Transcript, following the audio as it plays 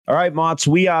All right, Mots,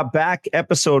 we are back.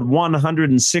 Episode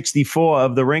 164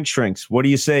 of the Rink Shrinks. What do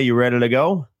you say? You ready to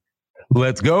go?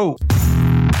 Let's go.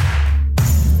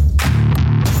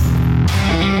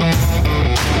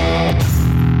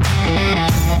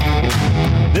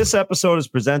 This episode is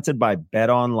presented by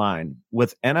BetOnline.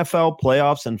 With NFL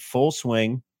playoffs in full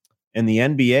swing and the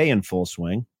NBA in full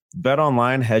swing,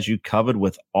 BetOnline has you covered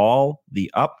with all the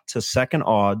up-to-second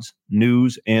odds,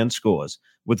 news, and scores.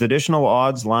 With additional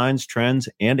odds, lines, trends,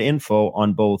 and info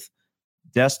on both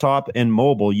desktop and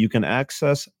mobile, you can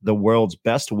access the world's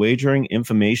best wagering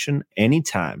information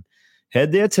anytime.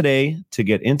 Head there today to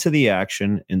get into the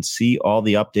action and see all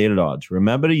the updated odds.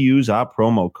 Remember to use our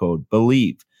promo code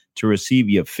BELIEVE to receive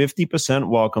your 50%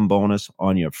 welcome bonus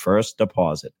on your first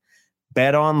deposit.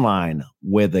 Bet Online,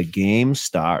 where the game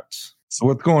starts. So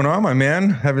what's going on, my man?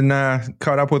 Haven't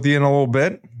caught up with you in a little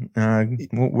bit.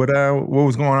 What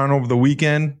was going on over the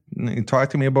weekend? Talk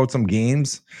to me about some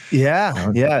games.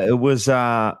 Yeah. It was.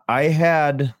 I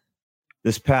had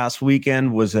this past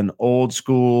weekend was an old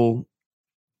school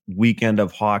weekend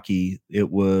of hockey.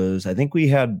 It was. I think we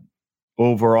had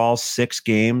overall 6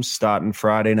 games starting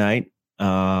Friday night.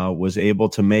 Was able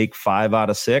to make 5 out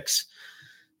of 6.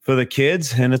 For the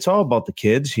kids, and it's all about the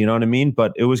kids, you know what I mean?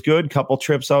 But it was good. Couple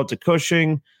trips out to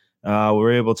Cushing. We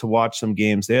were able to watch some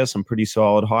games there, some pretty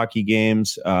solid hockey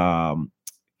games.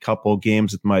 Couple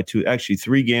games with my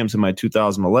 3 games in my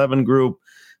 2011 group.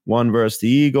 One versus the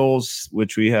Eagles,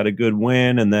 which we had a good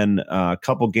win, and then a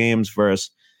couple games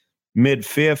versus Mid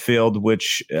Fairfield,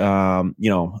 which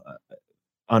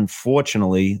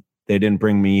unfortunately they didn't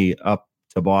bring me up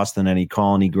to Boston any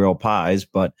Colony Grill pies,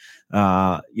 but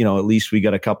at least we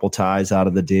got a couple ties out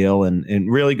of the deal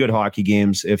and really good hockey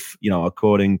games. If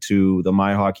according to the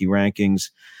My Hockey rankings,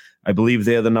 I believe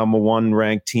they're the number 1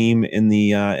 ranked team in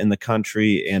the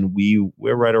country, and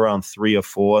we're right around 3 or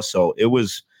 4. So it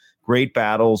was great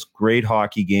battles, great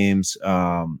hockey games.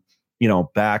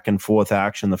 Back and forth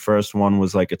action. The first one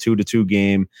was like a 2-2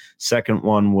 game. Second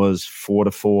one was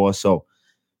 4-4. So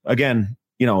again,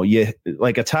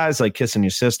 like a tie is like kissing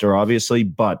your sister, obviously,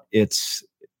 but it's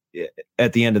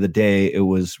at the end of the day, it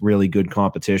was really good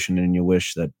competition, and you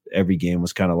wish that every game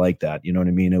was kind of like that. You know what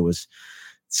I mean? It was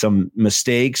some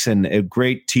mistakes and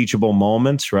great teachable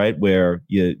moments, right? Where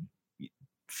you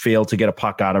fail to get a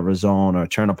puck out of a zone or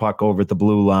turn a puck over at the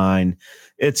blue line.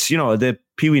 It's, the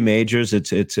Pee Wee majors.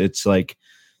 It's like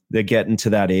they're getting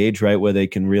to that age, right? Where they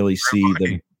can really see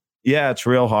it's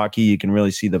real hockey. You can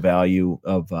really see the value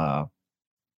of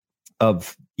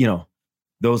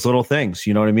those little things,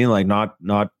 you know what I mean? Like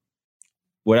not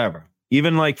whatever,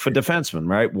 even like for defensemen,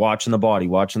 right? Watching the body,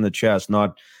 watching the chest,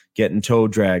 not getting toe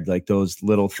dragged, like those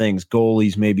little things.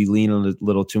 Goalies maybe leaning a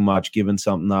little too much, giving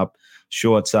something up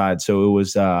short side. So it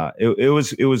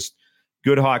was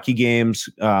good hockey games,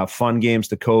 fun games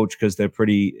to coach because they're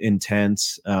pretty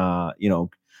intense. A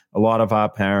lot of our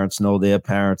parents know their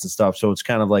parents and stuff. So it's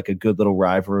kind of like a good little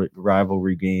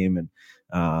rivalry game and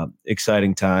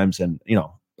exciting times. And,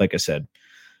 like I said,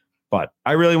 but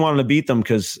I really wanted to beat them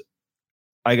because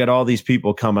I got all these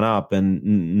people coming up and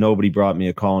nobody brought me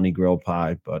a Colony Grill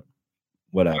pie, but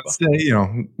whatever.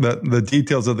 The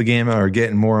details of the game are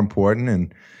getting more important,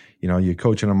 and, you're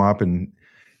coaching them up, and,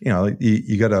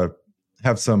 you got to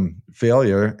have some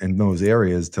failure in those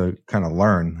areas to kind of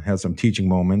learn, have some teaching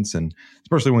moments, and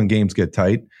especially when games get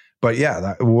tight. But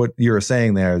yeah, what you're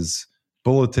saying there is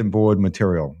bulletin board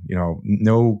material,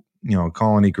 no,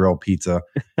 Colony Grill pizza,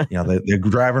 they're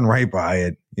driving right by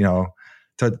it,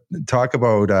 to talk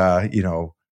about,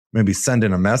 maybe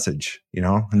sending a message,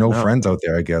 no friends out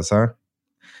there, I guess, huh?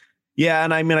 Yeah.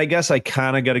 And I mean, I guess I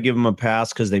kind of got to give them a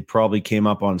pass because they probably came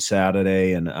up on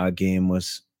Saturday and our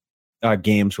games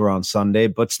were on Sunday,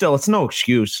 but still it's no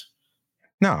excuse.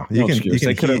 No, you can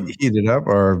heat it up,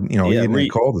 or, eating it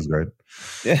cold is great.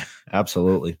 Yeah,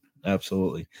 absolutely.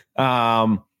 Absolutely.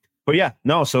 But yeah,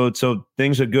 no, so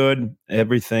things are good.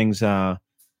 Everything's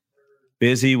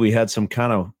busy. We had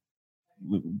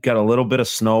got a little bit of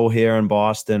snow here in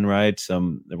Boston, right?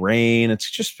 Some rain. It's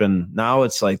just now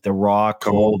it's like the raw,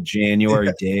 cold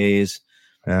January days.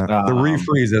 Yeah. The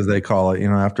refreeze, as they call it,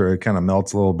 after it kind of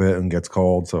melts a little bit and gets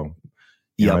cold. So,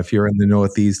 if you're in the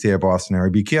Northeast here, Boston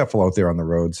area, be careful out there on the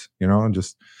roads, and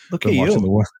just look at watching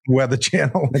you. The Weather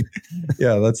Channel.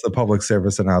 Yeah, that's the public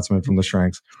service announcement from the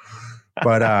Shrinks.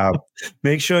 But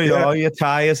make sure all your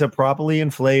tires are properly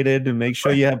inflated, and make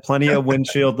sure you have plenty of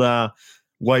windshield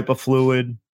wiper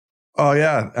fluid. Oh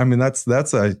yeah, I mean that's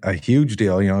a huge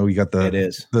deal. You know, we got It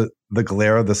is. the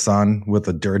glare of the sun with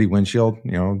a dirty windshield.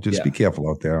 You know, just Yeah. be careful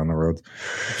out there on the roads.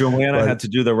 Joanna But had to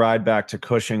do the ride back to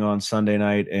Cushing on Sunday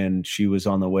night, and she was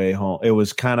on the way home. It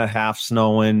was kind of half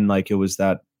snowing, like it was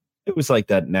like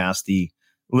that nasty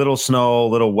little snow,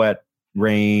 little wet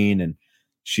rain, and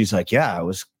she's like, "Yeah, I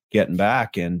was getting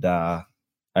back, and I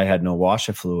had no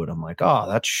washer fluid." I'm like, "Oh,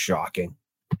 that's shocking."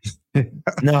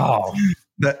 No.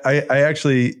 that I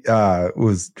actually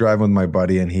was driving with my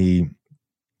buddy, and he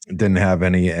didn't have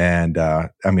any, and I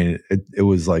mean it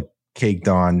was like caked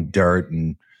on dirt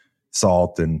and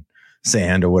salt and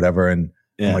sand or whatever, and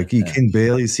I'm like, you can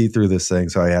barely see through this thing,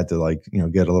 so I had to, like, you know,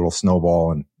 get a little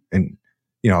snowball and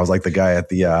you know, I was like the guy at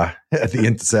the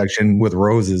intersection with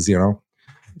roses, you know,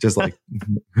 just like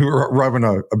rubbing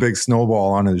a big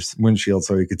snowball on his windshield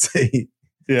so he could say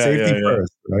safety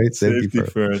first, right? Safety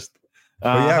first.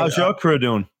 How's your crew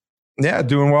doing? Yeah,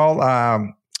 doing well.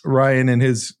 Ryan and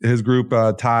his group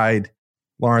tied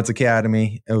Lawrence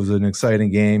Academy. It was an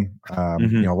exciting game.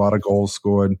 You know, a lot of goals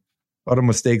scored, a lot of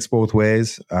mistakes both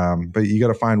ways. But you got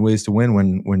to find ways to win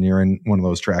when you're in one of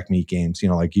those track meet games. You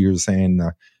know, like you were saying,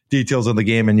 the details of the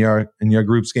game in your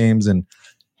group's games, and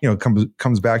you know,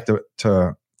 comes back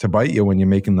to bite you when you're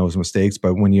making those mistakes.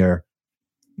 But when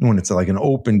it's like an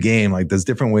open game, like there's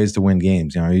different ways to win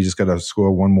games. You know, you just got to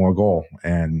score one more goal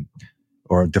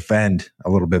or defend a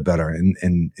little bit better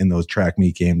in those track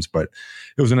meet games. But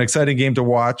it was an exciting game to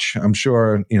watch. I'm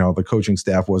sure, you know, the coaching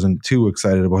staff wasn't too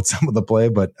excited about some of the play,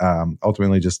 but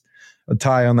ultimately just a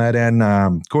tie on that end.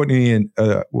 Courtney and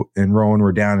Rowan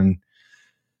were down in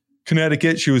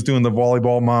Connecticut. She was doing the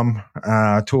volleyball mom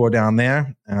tour down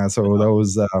there. So that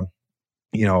was,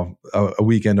 you know, a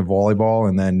weekend of volleyball.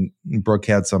 And then Brooke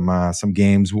had some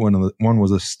games. One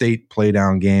was a state play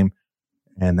down game.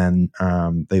 And then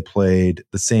they played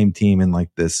the same team in like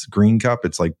this Green Cup.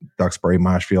 It's like Duxbury,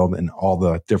 Marshfield, and all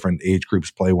the different age groups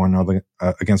play one another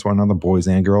against one another, boys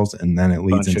and girls. And then it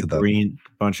leads into the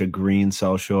bunch of green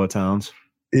South Shore towns.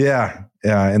 Yeah.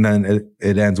 And then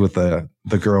it ends with the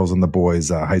girls and the boys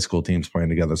high school teams playing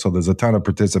together. So there's a ton of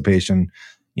participation,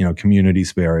 you know, community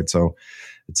spirit. So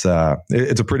it's a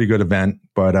pretty good event.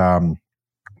 But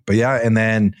yeah. And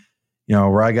then, you know,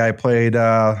 Rye Guy played,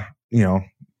 you know,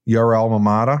 your alma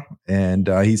mater, and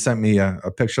he sent me a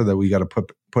picture that we got to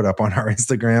put up on our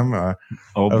Instagram.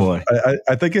 Oh boy,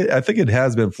 I think it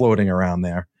has been floating around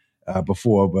there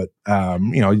before, but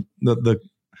you know,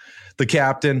 the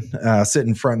captain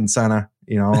sitting front and center,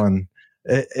 you know, and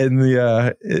in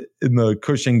the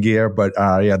Cushing gear, but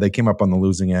yeah, they came up on the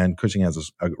losing end. Cushing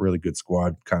has a really good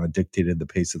squad, kind of dictated the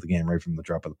pace of the game right from the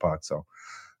drop of the puck. So.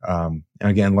 And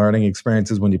again, learning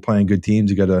experiences when you're playing good teams,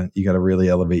 you gotta really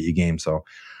elevate your game. So,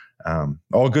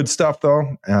 all good stuff though.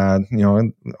 You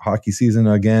know, hockey season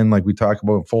again, like we talk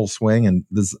about, full swing, and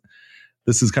this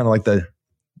is kind of like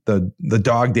the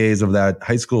dog days of that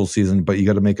high school season. But you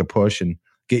got to make a push and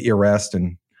get your rest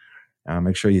and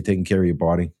make sure you're taking care of your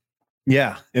body.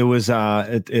 Yeah, it was.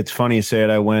 It's funny you say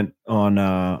it. I went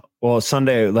on. Well,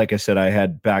 Sunday, like I said, I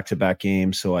had back-to-back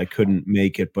games, so I couldn't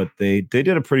make it. But they did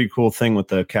a pretty cool thing with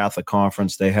the Catholic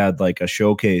Conference. They had like a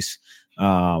showcase.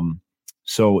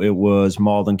 So it was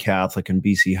Malden Catholic and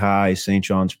BC High. St.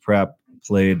 John's Prep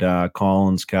played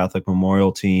Collins Catholic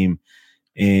Memorial Team,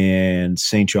 and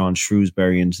St. John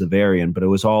Shrewsbury and Xaverian. But it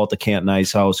was all at the Canton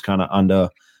Ice House, kind of under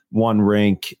one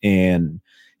rink, and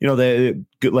you know, they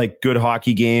like good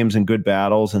hockey games and good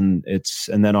battles. And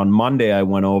then on Monday I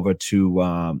went over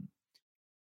to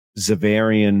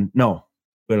Xaverian. No,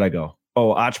 where did I go?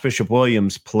 Oh, Archbishop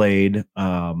Williams played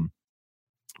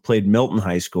Milton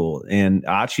High School, and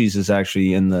Archie's is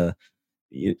actually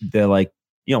they're like,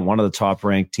 you know, one of the top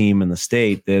ranked team in the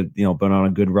state. They've, you know, been on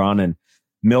a good run, and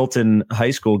Milton High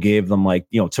School gave them, like,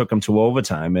 you know, took them to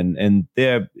overtime, and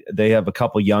they have a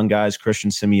couple young guys,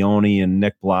 Christian Simeone and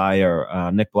Nick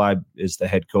Bly. Nick Bly is the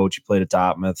head coach. He played at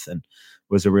Dartmouth and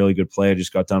was a really good player.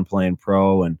 Just got done playing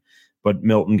pro, but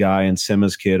Milton guy and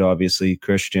Simmons kid, obviously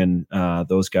Christian,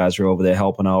 those guys are over there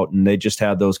helping out, and they just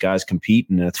had those guys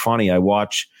competing. And it's funny, I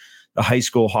watch the high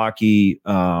school hockey,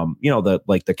 you know,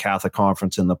 the Catholic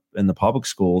Conference in the public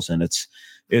schools, and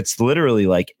it's literally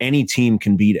like any team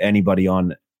can beat anybody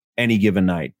on any given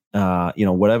night. You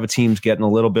know, whatever team's getting a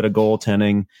little bit of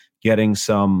goaltending, getting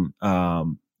some,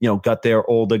 you know, got their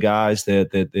older guys,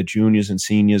 the juniors and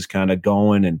seniors kind of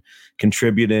going and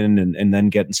contributing, and then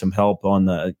getting some help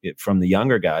from the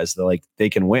younger guys, they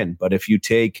can win. But if you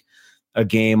take a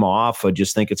game off or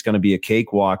just think it's going to be a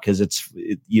cakewalk, because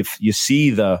you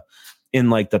see in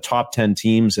like the top 10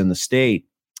 teams in the state,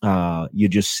 you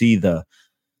just see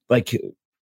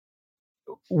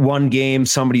one game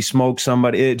somebody smoked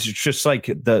somebody. It's just like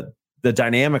the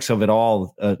dynamics of it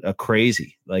all are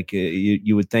crazy. Like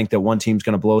you would think that one team's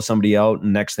going to blow somebody out,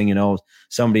 and next thing you know,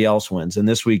 somebody else wins. And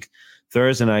this week,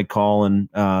 Thursday night, Colin,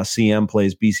 CM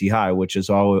plays BC High, which is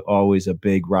always a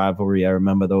big rivalry. I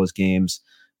remember those games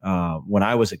when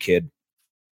I was a kid.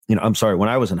 When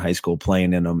I was in high school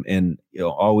playing in them, and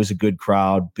always a good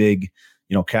crowd, big,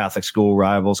 Catholic school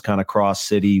rivals, kind of cross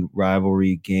city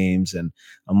rivalry games. And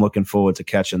I'm looking forward to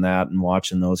catching that and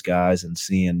watching those guys and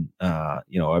seeing,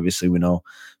 obviously we know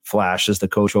Flash is the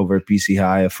coach over at BC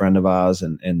High, a friend of ours.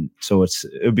 And so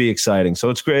it'll be exciting. So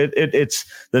it's great. It's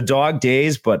the dog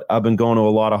days, but I've been going to a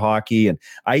lot of hockey, and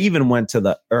I even went to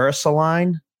the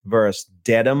Ursuline versus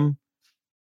Dedham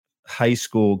high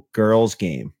school girls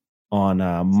game on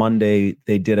Monday.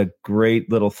 They did a great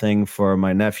little thing for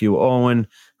my nephew, Owen,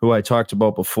 who I talked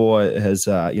about before, has,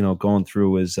 going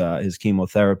through his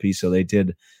chemotherapy. So they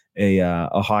did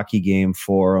a hockey game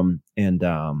for him, and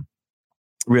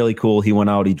really cool. He went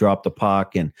out, he dropped the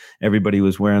puck, and everybody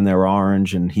was wearing their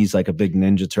orange, and he's like a big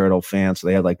Ninja Turtle fan. So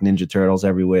they had like Ninja Turtles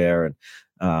everywhere. And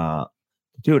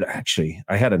dude, actually,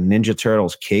 I had a Ninja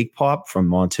Turtles cake pop from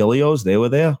Montilio's. They were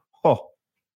there. Oh,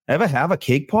 ever have a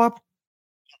cake pop?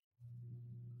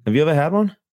 Have you ever had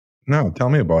one? No, tell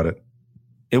me about it.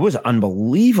 It was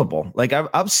unbelievable. Like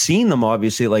I've seen them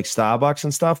obviously like Starbucks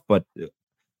and stuff, but it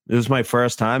was my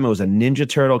first time. It was a Ninja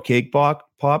Turtle cake pop.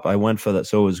 I went for that.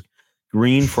 So it was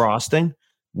green frosting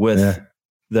with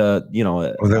was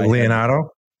it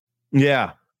Leonardo?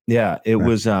 Yeah. It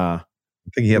was. I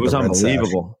think it was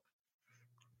unbelievable.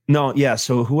 No, yeah.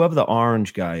 So whoever the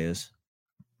orange guy is,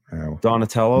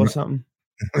 Donatello or something.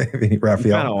 Maybe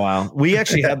Raphael. Kind of wild. We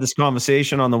actually had this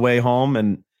conversation on the way home,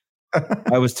 and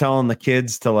I was telling the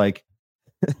kids to like,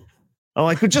 I'm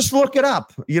like, just look it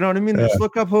up. You know what I mean? Just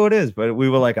look up who it is. But we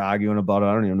were like arguing about it.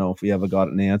 I don't even know if we ever got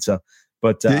an answer.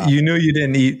 But you knew you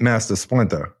didn't eat Master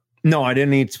Splinter. No, I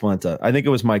didn't eat Splinter. I think it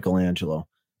was Michelangelo.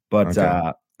 But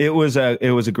it was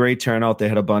a great turnout. They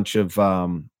had a bunch of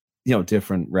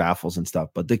different raffles and stuff.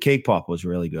 But the cake pop was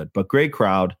really good. But great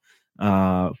crowd.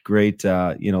 Great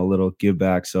little give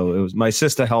back. So it was, my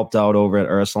sister helped out over at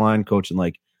Ursuline coaching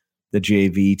like the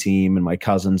JV team, and my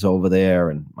cousin's over there,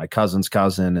 and my cousin's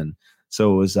cousin, and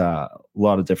so it was a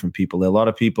lot of different people there, a lot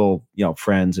of people,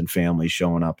 friends and family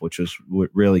showing up, which was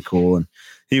really cool. And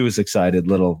he was excited.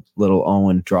 Little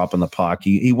Owen dropping the puck.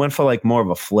 He went for like more of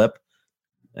a flip,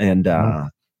 and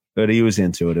but he was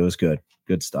into it. It was good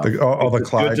stuff. Good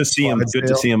to see him. Good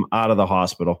to see him out of the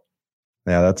hospital.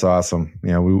 Yeah, that's awesome.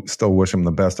 We still wish him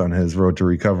the best on his road to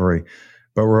recovery.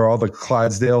 But were all the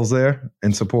Clydesdales there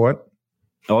in support?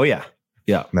 Oh, yeah.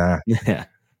 Yeah. Nah. Yeah.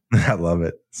 I love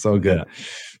it. So good.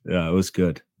 Yeah, it was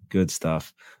good. Good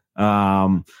stuff.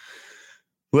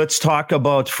 Let's talk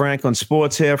about Franklin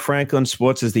Sports here. Franklin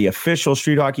Sports is the official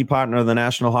street hockey partner of the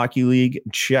National Hockey League.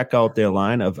 Check out their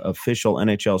line of official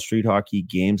NHL street hockey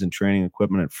games and training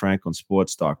equipment at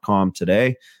franklinsports.com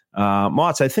today.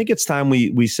 Motts, I think it's time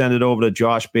we send it over to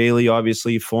Josh Bailey,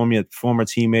 obviously former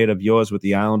teammate of yours with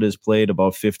the Islanders, played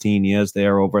about 15 years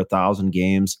there, over 1,000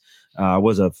 games,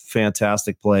 was a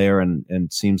fantastic player,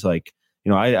 and seems like,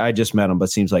 I just met him, but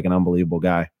seems like an unbelievable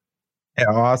guy. Yeah,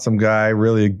 awesome guy,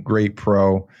 really a great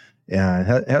pro, and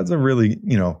has a really,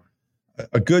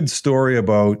 a good story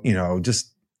about,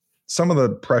 just some of the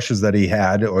pressures that he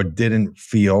had or didn't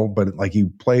feel, but like he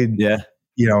played,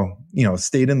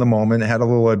 stayed in the moment, had a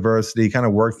little adversity, kind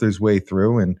of worked his way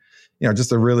through, and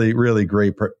just a really, really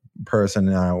great person.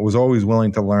 Was always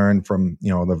willing to learn from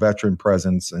the veteran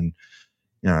presence, and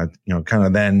kind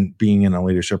of then being in a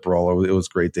leadership role. It was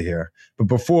great to hear. But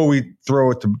before we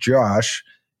throw it to Josh,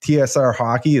 TSR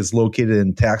Hockey is located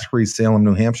in tax-free Salem,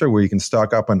 New Hampshire, where you can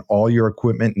stock up on all your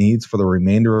equipment needs for the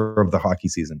remainder of the hockey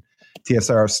season.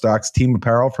 TSR stocks team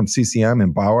apparel from CCM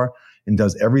and Bauer, and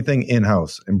does everything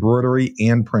in-house, embroidery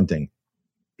and printing.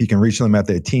 You can reach them at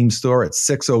their team store at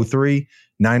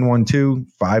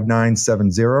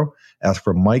 603-912-5970. Ask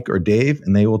for Mike or Dave,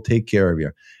 and they will take care of you.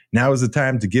 Now is the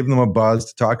time to give them a buzz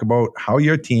to talk about how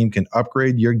your team can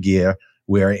upgrade your gear,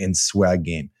 wear, and swag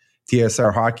game.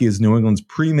 TSR Hockey is New England's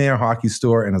premier hockey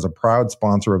store and is a proud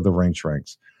sponsor of the Rink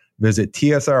Shrinks. Visit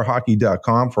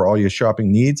tsrhockey.com for all your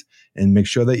shopping needs, and make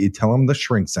sure that you tell them the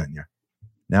Shrink sent you.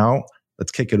 Now,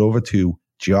 let's kick it over to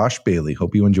Josh Bailey.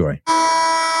 Hope you enjoy.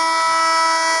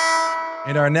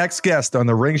 And our next guest on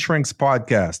the Rink Shrinks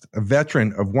podcast, a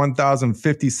veteran of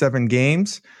 1,057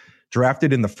 games,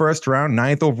 drafted in the first round,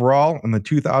 9th overall in the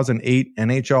 2008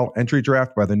 NHL entry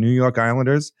draft by the New York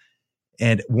Islanders,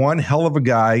 and one hell of a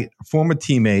guy, former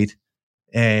teammate,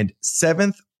 and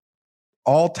 7th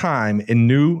all-time in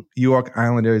New York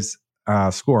Islanders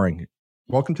scoring.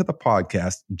 Welcome to the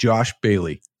podcast, Josh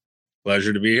Bailey.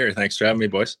 Pleasure to be here. Thanks for having me,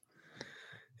 boys.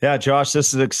 Yeah, Josh,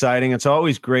 this is exciting. It's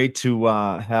always great to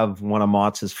have one of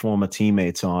Mott's former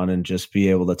teammates on and just be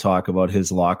able to talk about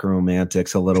his locker room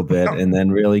antics a little bit and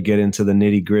then really get into the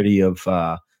nitty gritty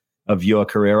of your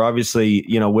career. Obviously,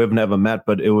 we've never met,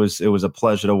 but it was a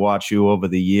pleasure to watch you over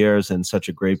the years and such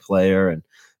a great player. And,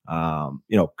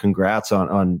 congrats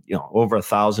on over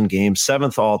 1,000 games,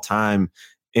 7th all time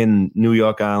in New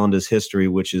York Islanders history,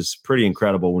 which is pretty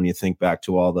incredible when you think back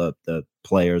to all the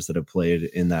players that have played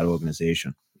in that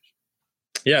organization.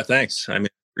 Yeah, thanks. I mean,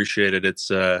 appreciate it.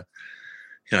 It's, I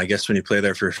guess when you play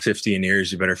there for 15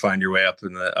 years, you better find your way up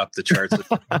the charts.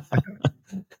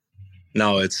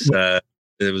 No, it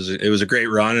was a great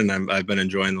run, and I've been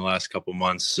enjoying the last couple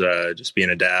months, just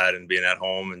being a dad and being at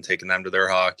home and taking them to their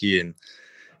hockey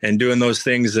and doing those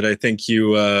things that I think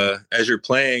you, as you're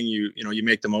playing, you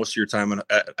make the most of your time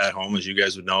at home, as you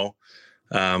guys would know.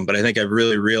 But I think I've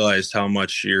really realized how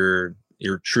much you're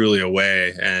truly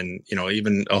away, and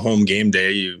even a home game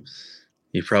day, you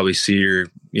probably see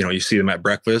you see them at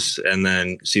breakfast and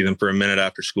then see them for a minute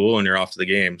after school, and you're off to the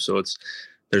game. So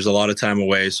there's a lot of time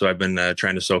away. So I've been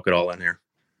trying to soak it all in here.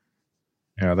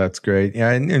 Yeah, that's great.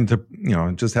 Yeah, and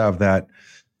to just have that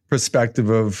perspective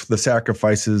of the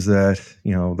sacrifices that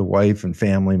the wife and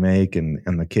family make and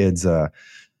the kids.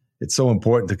 It's so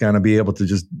important to kind of be able to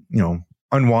just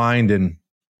unwind and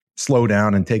slow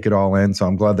down and take it all in. So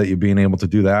I'm glad that you're being able to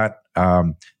do that.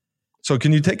 So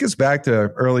can you take us back to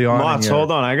early on? Motts,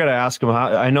 hold on. I got to ask him.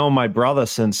 I know my brother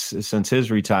since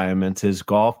his retirement, his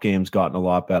golf game's gotten a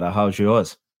lot better. How's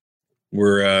yours?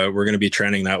 We're going to be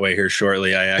trending that way here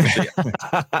shortly. I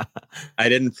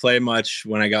didn't play much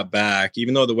when I got back,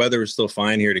 even though the weather was still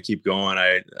fine here to keep going.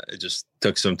 I just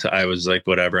took some time. I was like,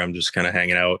 whatever, I'm just kind of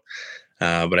hanging out.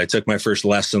 But I took my first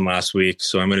lesson last week,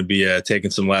 so I'm going to be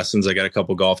taking some lessons. I got a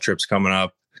couple golf trips coming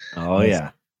up. Oh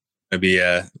yeah, I'll be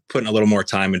putting a little more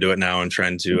time into it now and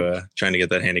trying to get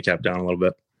that handicap down a little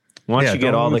bit. Once you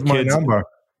get all the kids,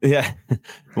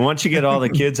 once you get all the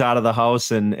kids out of the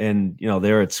house and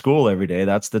they're at school every day,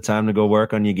 that's the time to go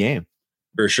work on your game.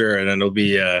 For sure, and it'll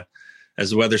be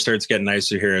as the weather starts getting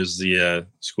nicer here as the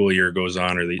school year goes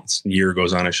on, or the year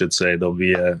goes on, I should say. There'll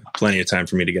be plenty of time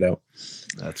for me to get out.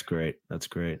 That's great.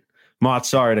 Mott,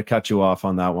 sorry to cut you off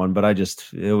on that one, but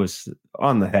it was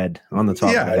on the top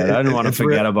of the head. I didn't want to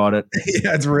forget about it.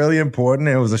 Yeah, it's really important.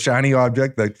 It was a shiny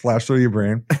object that flashed through your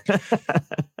brain.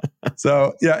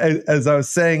 So, yeah, as I was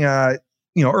saying,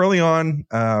 early on,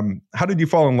 how did you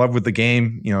fall in love with the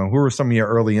game? Who were some of your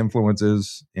early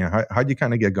influences? How'd you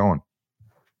kind of get going?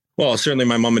 Well, certainly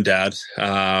my mom and dad.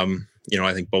 I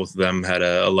think both of them had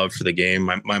a love for the game.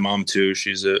 My mom too.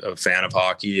 She's a fan of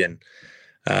hockey, and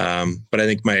but I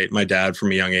think my dad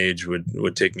from a young age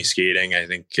would take me skating. I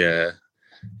think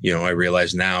I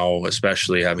realize now,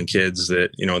 especially having kids,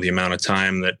 that the amount of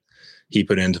time that he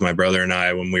put into my brother and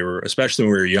I especially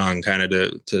when we were young, kind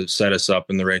of to set us up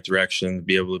in the right direction, to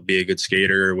be able to be a good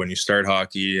skater when you start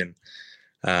hockey. And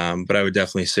but I would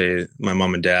definitely say my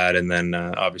mom and dad, and then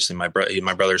obviously my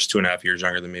brother's 2.5 years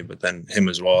younger than me, but then him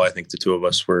as well. I think the two of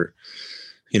us were,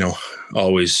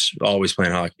 always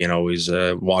playing hockey and always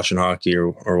watching hockey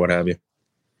or what have you.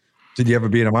 Did you ever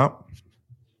beat him up?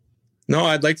 No,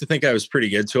 I'd like to think I was pretty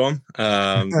good to him.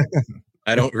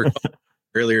 I don't recall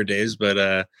earlier days,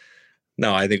 but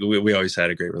no, I think we always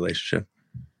had a great relationship.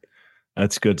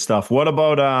 That's good stuff. What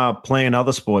about playing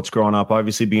other sports growing up?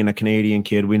 Obviously, being a Canadian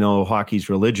kid, we know hockey's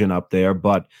religion up there,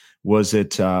 but was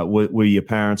it were your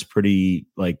parents pretty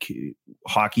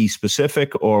hockey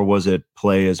specific, or was it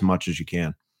play as much as you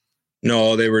can?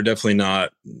 No, they were definitely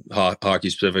not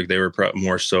hockey specific. They were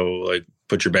more so like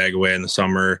put your bag away in the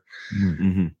summer.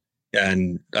 Mm-hmm.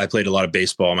 And I played a lot of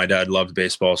baseball. My dad loved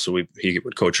baseball, so he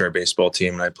would coach our baseball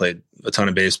team, and I played a ton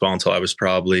of baseball until I was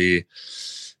probably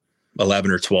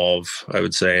 11 or 12, I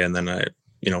would say. And then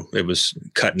it was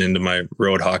cutting into my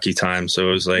road hockey time. So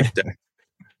it was like, I don't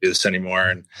do this anymore.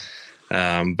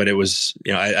 And, but it was,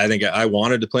 I think I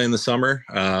wanted to play in the summer.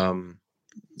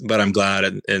 But I'm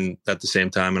glad. And at the same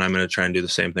time, and I'm going to try and do the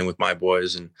same thing with my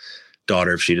boys and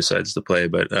daughter if she decides to play,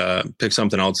 but pick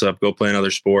something else up, go play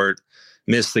another sport,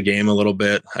 miss the game a little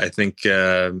bit. I think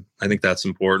that's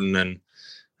important. And,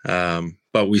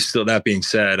 but that being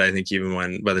said, I think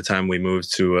even by the time we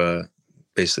moved to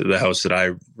basically the house that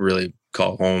I really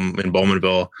call home in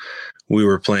Bowmanville, we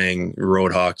were playing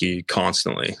road hockey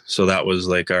constantly. So that was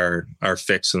like our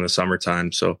fix in the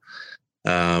summertime. So,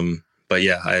 but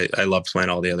yeah, I loved playing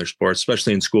all the other sports,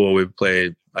 especially in school.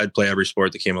 I'd play every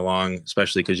sport that came along,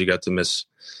 especially because you got to miss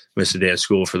miss a day of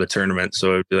school for the tournament.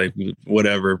 So it'd be like,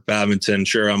 whatever, badminton,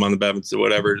 sure, I'm on the badminton,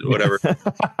 whatever. We're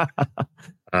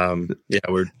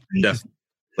definitely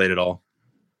played it all.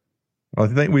 Well,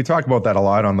 I think we talk about that a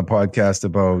lot on the podcast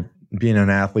about being an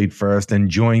athlete first,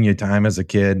 enjoying your time as a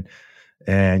kid,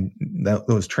 and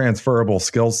those transferable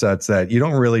skill sets that you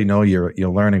don't really know you're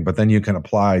learning, but then you can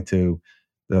apply to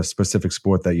the specific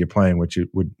sport that you're playing, which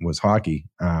was hockey.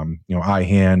 Eye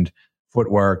hand,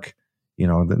 footwork.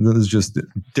 There's just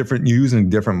different, using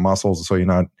different muscles, so you're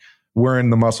not wearing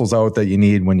the muscles out that you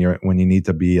need when you need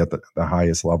to be at the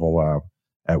highest level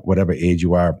at whatever age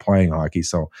you are playing hockey.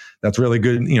 So that's really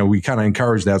good. We kind of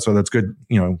encourage that, so that's good.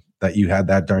 That you had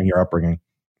that during your upbringing.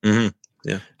 Mm-hmm.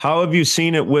 Yeah. How have you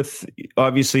seen it with?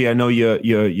 Obviously, I know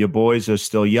your boys are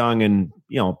still young and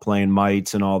playing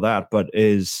mites and all that, but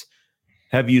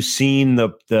have you seen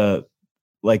the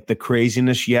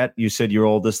craziness yet? You said your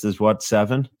oldest is what,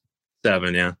 7?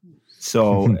 7, yeah.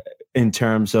 So in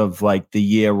terms of like the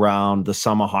year round, the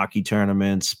summer hockey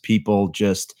tournaments, people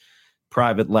just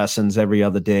private lessons every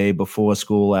other day, before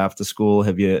school, after school.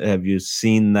 Have you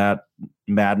seen that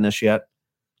madness yet?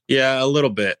 Yeah, a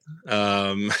little bit.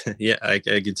 I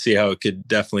could see how it could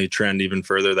definitely trend even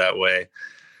further that way.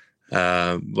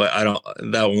 But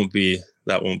that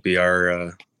won't be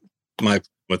our,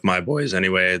 with my boys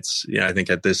anyway. It's, I think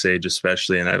at this age,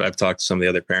 especially, and I've talked to some of the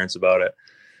other parents about it.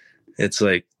 It's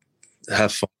like,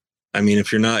 have fun. I mean,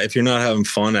 if you're not having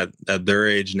fun at their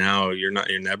age now, you're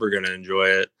never going to enjoy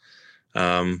it.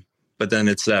 But then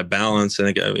it's that balance.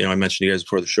 I think, I mentioned to you guys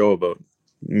before the show about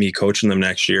me coaching them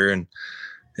next year, and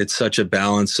it's such a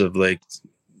balance of like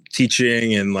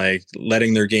teaching and like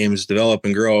letting their games develop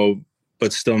and grow,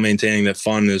 but still maintaining that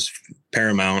fun is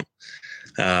paramount.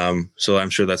 So I'm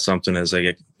sure that's something as I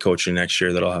get coaching next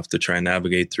year that I'll have to try and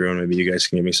navigate through, and maybe you guys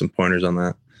can give me some pointers on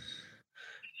that.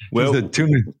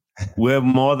 We're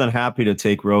more than happy to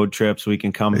take road trips. We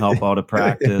can come help out at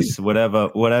practice,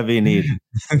 whatever you need.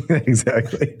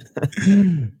 Exactly.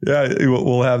 Yeah,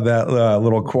 we'll have that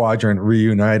little quadrant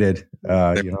reunited.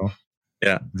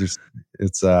 Yeah,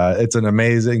 it's an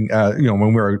amazing. When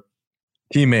we were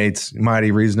teammates,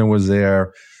 Marty Reisner was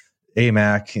there,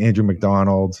 AMAC, Andrew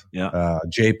McDonald,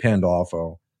 Jay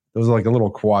Pandolfo. There was like a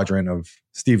little quadrant of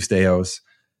Steve Stejos.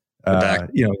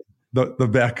 The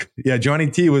back. Yeah, Johnny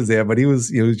T was there, but he was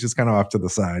just kind of off to the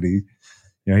side. He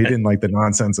didn't like the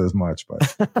nonsense as much, but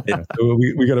so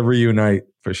we got to reunite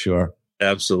for sure.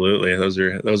 Absolutely, those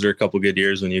are a couple good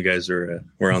years when you guys were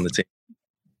on the team.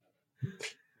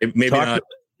 Maybe not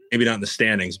in the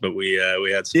standings, but we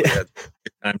had some good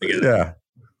time together.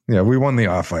 Yeah, we won the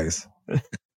off ice.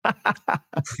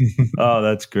 Oh,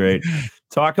 that's great.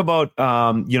 Talk about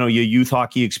your youth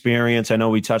hockey experience. I know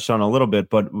we touched on a little bit,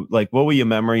 but like, what were your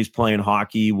memories playing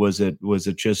hockey? Was it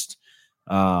just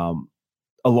a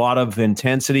lot of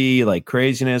intensity, like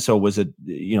craziness, or was it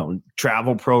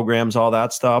travel programs, all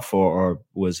that stuff, or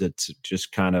was it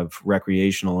just kind of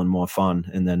recreational and more fun?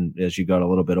 And then as you got a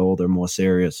little bit older, more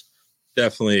serious?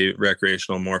 Definitely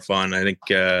recreational, more fun. I think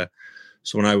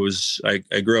so. When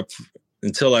I grew up.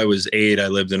 Until I was 8, I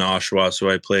lived in Oshawa, so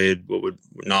I played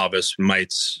novice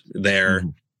mites there. Mm-hmm.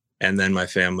 And then my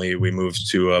family, we moved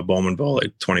to Bowmanville,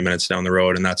 like 20 minutes down the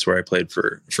road, and that's where I played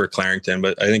for Clarington.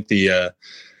 But I think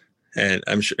and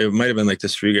I'm sure it might have been like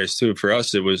this for you guys too. For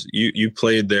us, it was you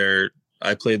played there.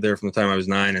 I played there from the time I was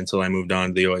 9 until I moved on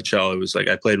to the OHL. It was like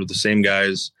I played with the same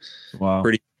guys. Wow.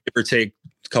 Pretty give or take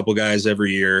a couple guys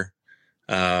every year,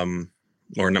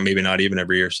 or maybe not even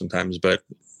every year sometimes, but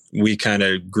we kind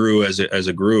of grew as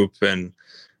a group, and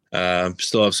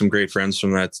still have some great friends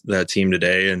from that team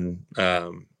today, and a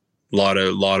lot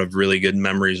of really good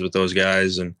memories with those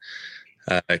guys. And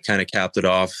I kind of capped it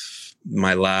off.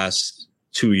 My last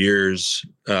 2 years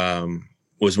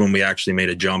was when we actually made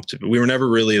a jump. We were never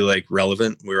really like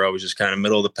relevant. We were always just kind of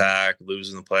middle of the pack,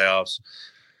 losing the playoffs.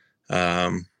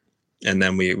 And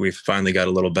then we finally got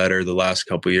a little better the last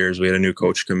couple of years. We had a new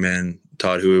coach come in,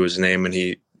 Todd Huey was his name, and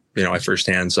he. I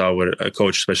firsthand saw what a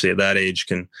coach, especially at that age,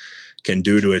 can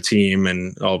do to a team.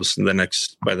 And all of a sudden,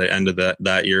 by the end of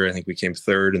that year, I think we came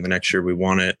 3rd, and the next year we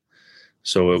won it.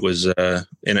 So it was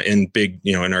in big,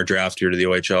 in our draft year to the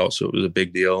OHL. So it was a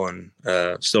big deal, and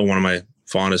still one of my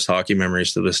fondest hockey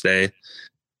memories to this day.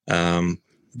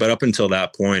 But up until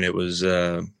that point, it was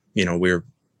we were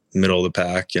middle of the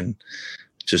pack, and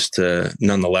just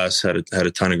nonetheless had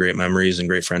a ton of great memories and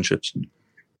great friendships.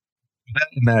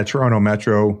 In that Toronto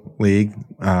Metro League,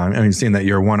 seeing that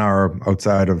you're 1 hour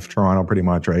outside of Toronto, pretty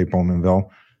much, right? Bowmanville.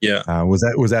 Yeah. Was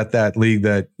that league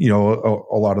that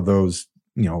a lot of those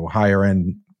higher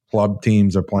end club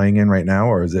teams are playing in right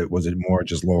now, or was it more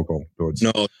just local?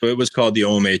 No, it was called the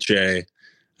OMHA.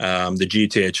 The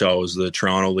GTHL was the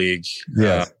Toronto League.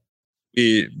 Yeah.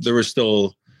 There were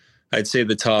still, I'd say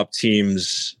the top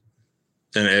teams,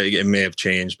 and it may have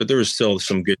changed, but there was still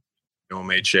some good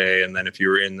OMHA. And then if you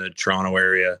were in the Toronto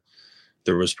area,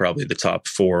 there was probably the top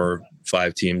 4 or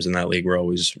 5 teams in that league were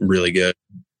always really good.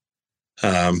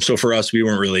 So for us, we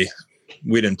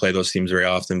didn't play those teams very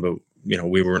often, but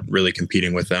we weren't really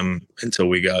competing with them until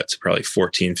we got to probably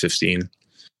 14, 15,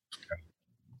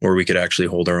 where we could actually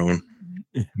hold our own.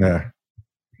 Yeah.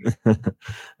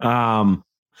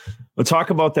 We'll talk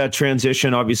about that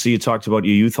transition. Obviously, you talked about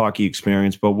your youth hockey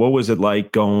experience, but what was it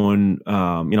like going,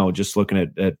 just looking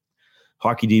at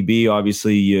Hockey DB?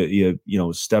 Obviously,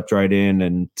 you stepped right in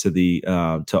and to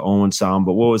Owen Sound,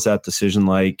 but what was that decision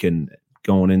like and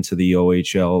going into the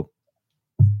OHL?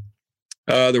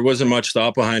 There wasn't much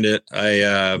thought behind it.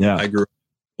 I grew up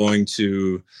going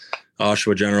to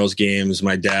Oshawa Generals games.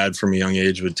 My dad from a young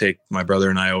age would take my brother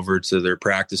and I over to their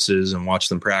practices and watch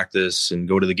them practice and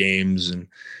go to the games. And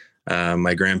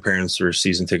my grandparents were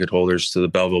season ticket holders to the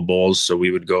Belleville Bulls. So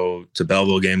we would go to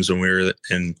Belleville games when we were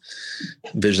in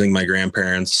visiting my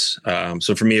grandparents.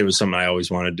 So for me, it was something I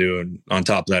always wanted to do. And on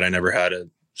top of that, I never had a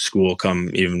school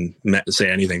come even say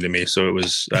anything to me. So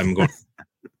I'm going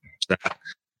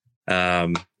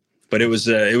but it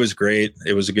was great.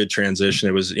 It was a good transition.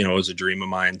 It was a dream of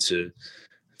mine to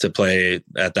play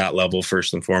at that level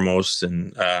first and foremost.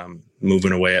 And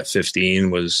moving away at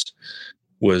 15 was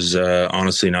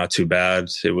honestly not too bad.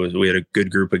 We had a good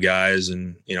group of guys,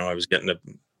 and I was getting to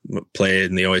play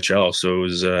in the OHL,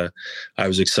 so I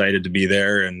was excited to be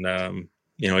there. And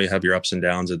you have your ups and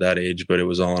downs at that age, but it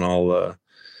was all in all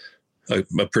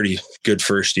a pretty good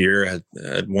first year. I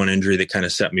had one injury that kind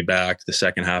of set me back. The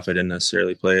second half, I didn't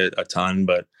necessarily play a ton,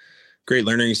 but great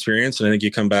learning experience. And I think you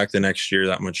come back the next year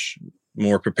that much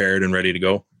more prepared and ready to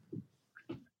go.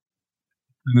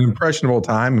 An impressionable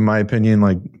time, in my opinion.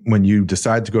 Like when you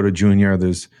decide to go to junior,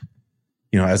 there's,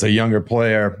 as a younger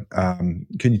player, can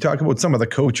you talk about some of the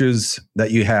coaches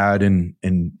that you had and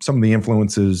some of the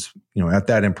influences, at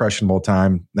that impressionable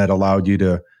time that allowed you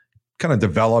to kind of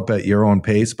develop at your own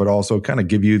pace, but also kind of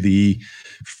give you the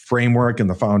framework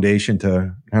and the foundation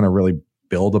to kind of really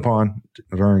build upon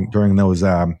during those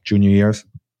junior years?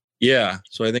 Yeah.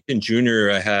 So I think in junior,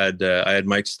 I had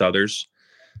Mike Stothers,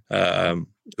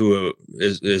 who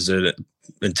is an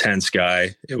intense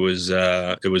guy. It was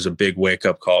a big wake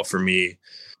up call for me,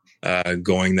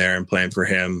 going there and playing for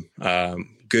him.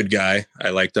 Good guy.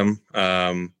 I liked him.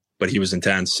 But he was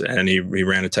intense and he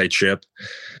ran a tight ship.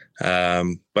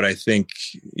 But I think,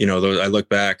 I look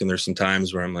back and there's some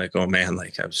times where I'm like, oh man,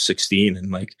 like I was 16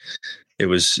 and like, it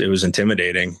was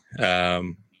intimidating. I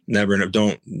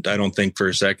don't think for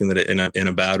a second that in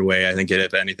a bad way. I think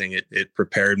if anything, it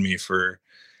prepared me for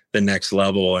the next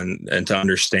level and to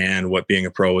understand what being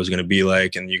a pro is going to be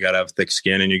like. And you got to have thick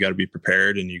skin and you got to be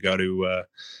prepared and you got to,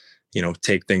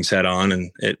 take things head on.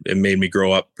 And it made me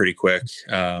grow up pretty quick,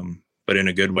 but in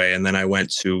a good way. And then I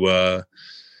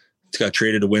got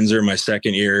traded to Windsor my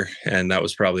second year, and that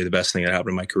was probably the best thing that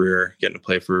happened in my career, getting to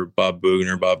play for Bob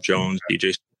Bugner, Bob Jones,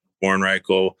 DJ Warren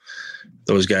Reichel.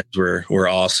 Those guys were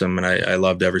awesome, and I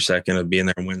loved every second of being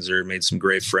there in Windsor. Made some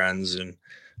great friends, and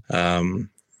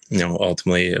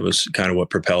ultimately it was kind of what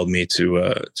propelled me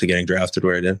to getting drafted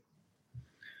where I did.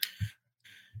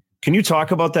 Can you talk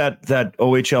about that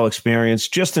OHL experience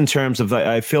just in terms of,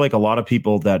 I feel like a lot of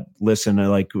people that listen,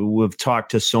 like we've talked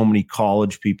to so many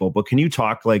college people, but can you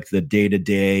talk like the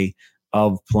day-to-day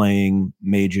of playing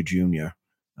major junior,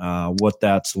 what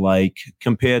that's like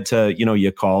compared to,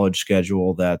 your college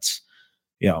schedule that's,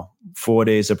 4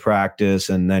 days of practice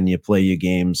and then you play your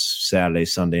games Saturday,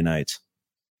 Sunday nights.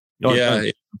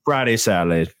 Friday,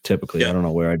 Saturday, typically. Yeah. I don't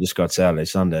know where I just got Saturday,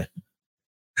 Sunday.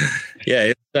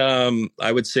 Yeah,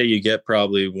 I would say you get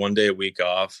probably 1 day a week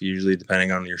off, usually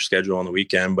depending on your schedule on the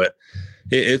weekend, but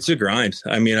it's a grind.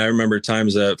 I mean, I remember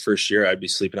times that first year I'd be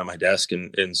sleeping at my desk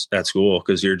at school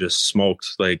because you're just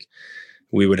smoked. Like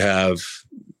we would have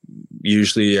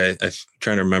usually, I'm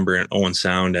trying to remember an Owen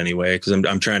Sound anyway, because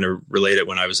I'm trying to relate it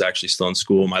when I was actually still in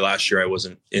school. My last year I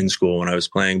wasn't in school when I was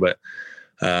playing, but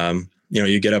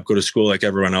you get up, go to school like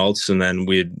everyone else, and then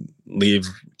we'd leave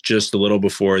just a little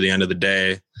before the end of the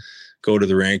day, go to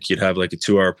the rink. You'd have like a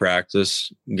 2-hour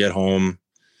practice, get home,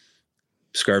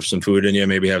 scarf some food in you,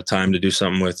 maybe have time to do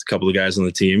something with a couple of guys on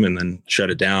the team and then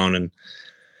shut it down. And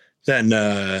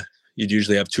then you'd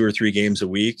usually have 2 or 3 games a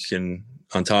week, and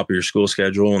on top of your school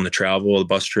schedule and the travel, the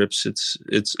bus trips,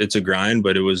 it's a grind,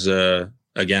 but it was,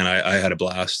 again, I had a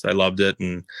blast. I loved it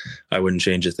and I wouldn't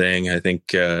change a thing. I think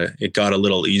it got a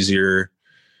little easier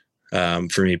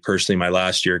for me personally my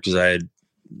last year because I had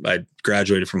I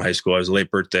graduated from high school. I was a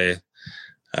late birthday.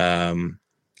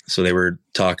 So they were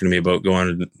talking to me about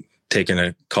taking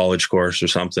a college course or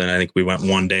something. I think we went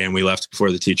one day and we left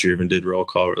before the teacher even did roll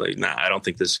call. We're like, nah, I don't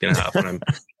think this is going to happen.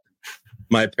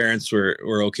 My parents were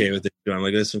okay with it. I'm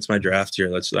like, listen, it's my draft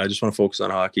year. I just want to focus on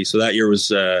hockey. So that year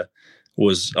was a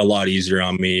lot easier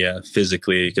on me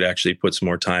physically. You could actually put some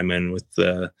more time in with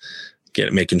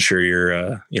making sure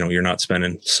you're not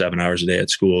spending 7 hours a day at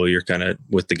school. You're kind of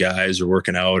with the guys or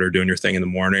working out or doing your thing in the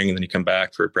morning, and then you come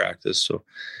back for practice. So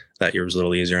that year was a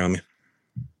little easier on me.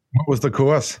 What was the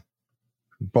course?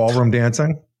 Ballroom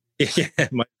dancing? Yeah,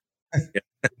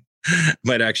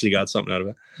 might actually got something out of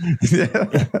it.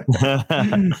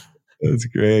 That's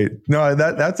great. No,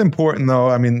 that's important though.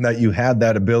 I mean, that you had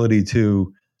that ability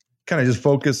to kind of just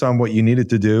focus on what you needed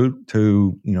to do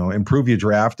to, improve your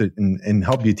draft and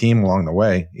help your team along the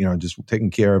way. Just taking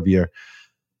care of your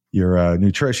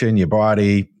nutrition, your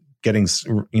body, getting,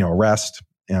 rest.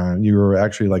 You were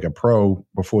actually like a pro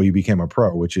before you became a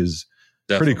pro, which is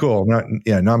Definitely. Pretty cool.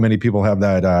 Not many people have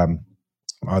that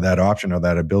option or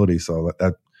that ability. So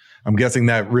that I'm guessing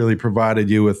that really provided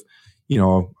you with,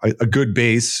 a good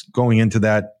base going into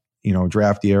that,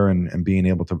 draft year and being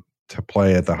able to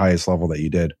play at the highest level that you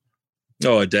did.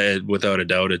 Oh, it did. Without a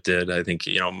doubt, it did. I think,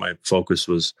 my focus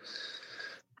was,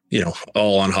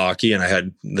 all on hockey, and I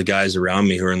had the guys around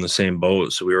me who were in the same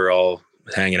boat. So we were all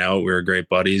hanging out. We were great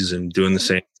buddies and doing the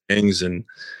same things. And,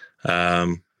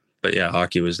 but yeah,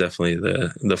 hockey was definitely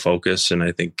the focus. And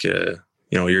I think,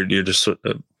 you're just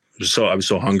so, I was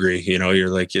so hungry, you're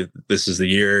like, this is the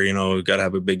year, we got to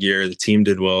have a big year. The team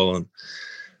did well.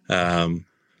 And,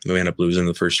 we ended up losing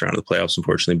the first round of the playoffs,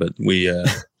 unfortunately, but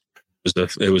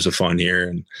it was a fun year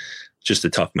and just a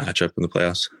tough matchup in the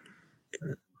playoffs.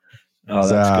 Oh,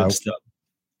 that's good stuff.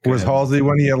 Was Halsey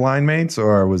one of your line mates,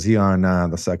 or was he on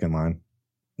the second line?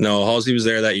 No, Halsey was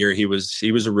there that year. He was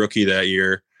a rookie that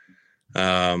year.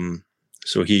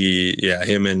 So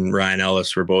him and Ryan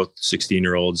Ellis were both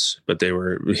 16-year-olds, but they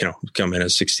were, come in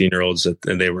as 16-year-olds,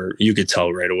 and you could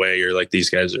tell right away. You're like,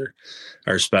 these guys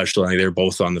are special. I think they were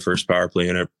both on the first power play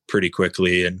unit pretty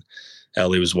quickly, and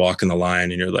Ellie was walking the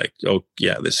line, and you're like, oh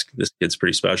yeah, this kid's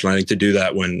pretty special. And I think to do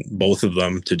that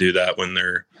when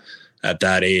they're at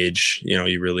that age,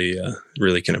 you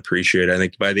really can appreciate it. I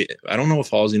think I don't know if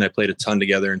Halsey and I played a ton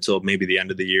together until maybe the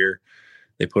end of the year.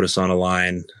 They put us on a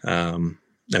line, and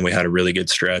we had a really good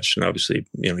stretch. And obviously,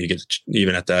 you get,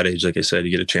 even at that age, like I said,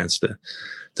 you get a chance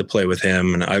to play with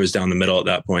him. And I was down the middle at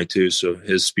that point too. So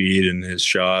his speed and his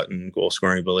shot and goal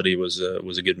scoring ability was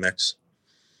a good mix.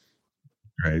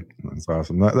 Right. That's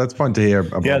awesome. That's fun to hear.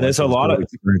 Yeah, there's a lot of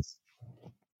experience.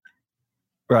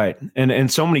 Right.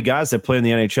 And so many guys that play in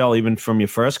the NHL, even from your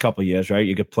first couple of years, right?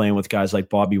 You get playing with guys like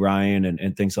Bobby Ryan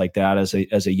and things like that. As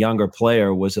a younger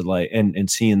player, was it like, and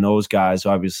seeing those guys,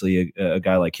 obviously a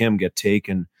guy like him get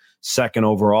taken second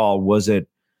overall, was it,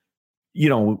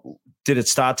 did it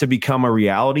start to become a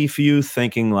reality for you,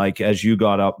 thinking like as you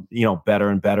got up, better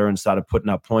and better and started putting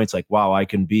up points, like, wow, I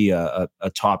can be a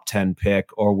top 10 pick?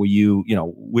 Or were you,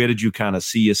 where did you kind of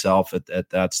see yourself at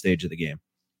that stage of the game?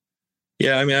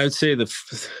 Yeah, I mean, I would say the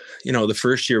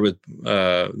first year with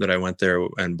that I went there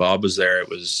and Bob was there, it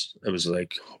was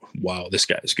like, wow, this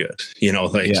guy's good.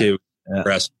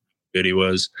 Impressed good he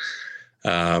was,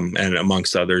 and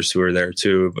amongst others who were there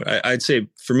too. But I'd say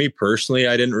for me personally,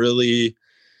 I didn't really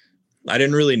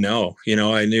know.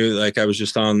 I knew like I was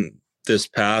just on this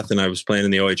path and I was playing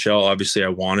in the OHL. Obviously, I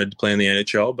wanted to play in the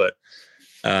NHL, but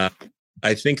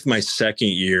I think my second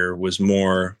year was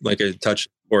more like I touched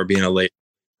before, being a late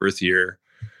birth year.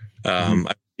 I've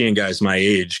seen guys my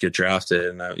age get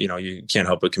drafted, and you can't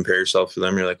help but compare yourself to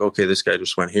them. You're like, okay, this guy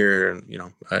just went here,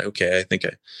 and I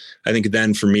think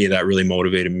then for me that really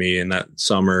motivated me in that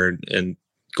summer and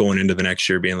going into the next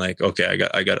year, being like, okay,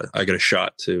 I got a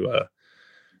shot to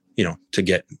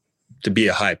to be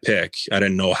a high pick. I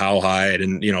didn't know how high, I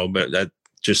didn't, but that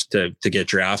just to get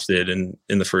drafted and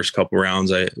in the first couple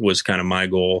rounds, was kind of my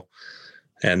goal,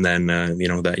 and then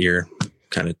that year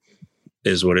kind of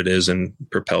is what it is and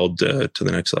propelled to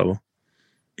the next level.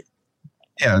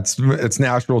 Yeah, it's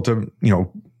natural to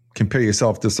compare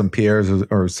yourself to some peers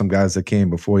or some guys that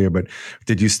came before you. But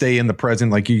did you stay in the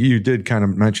present? Like you did kind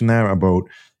of mention that about,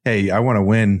 hey, I want to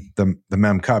win the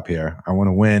Mem Cup here. I want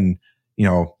to win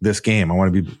this game. I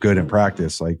want to be good in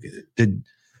practice. Like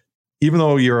even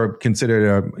though you're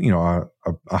considered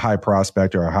a high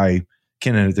prospect or a high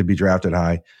candidate to be drafted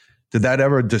high, did that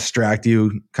ever distract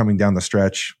you coming down the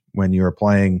stretch when you were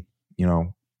playing,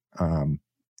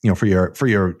 for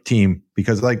your team?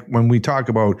 Because like when we talk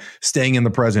about staying in the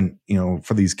present,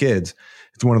 for these kids,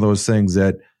 it's one of those things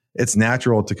that it's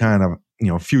natural to kind of,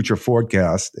 future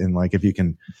forecast, and like if you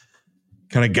can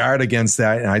kind of guard against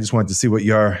that. And I just wanted to see what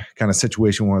your kind of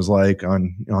situation was like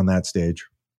on that stage.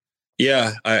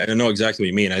 Yeah, I know exactly what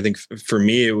you mean. I think for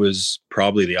me, it was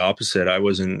probably the opposite. I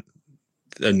wasn't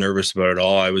nervous about it at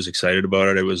all. I was excited about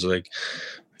it. It was like,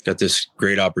 got this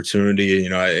great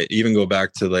opportunity. I even go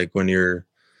back to like when you're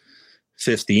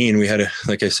 15,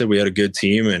 like I said, we had a good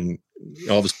team, and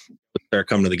all of a sudden start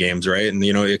coming to the games, right? And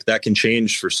that can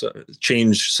change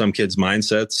some kids'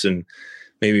 mindsets, and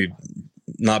maybe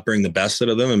not bring the best out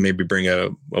of them, and maybe bring a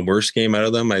worse game out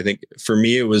of them. I think for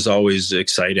me, it was always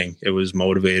exciting. It was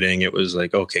motivating. It was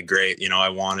like, okay, great. I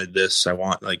wanted this. I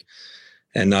want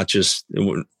and not just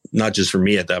for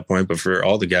me at that point, but for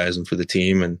all the guys and for the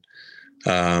team. And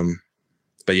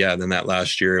but yeah, then that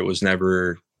last year, it was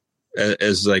never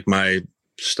as like my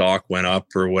stock went up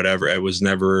or whatever. It was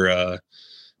never.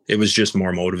 It was just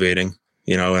more motivating,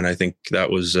 and I think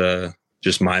that was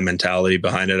just my mentality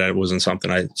behind it. It wasn't something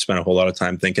I spent a whole lot of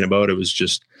time thinking about. It was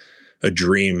just a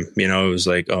dream, it was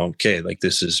like, oh, okay, like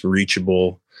this is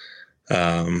reachable,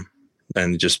 and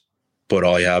just put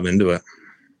all you have into it.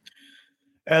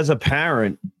 As a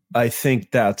parent, I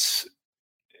think I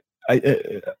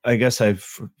guess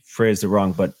I've phrased it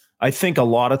wrong, but I think a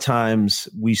lot of times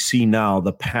we see now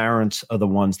the parents are the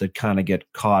ones that kind of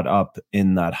get caught up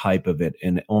in that hype of it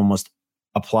and almost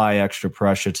apply extra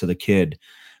pressure to the kid.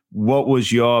 What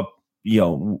was your,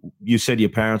 you said your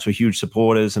parents were huge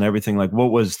supporters and everything. Like, what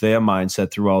was their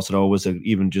mindset through all it, or was it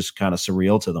even just kind of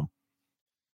surreal to them?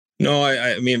 No,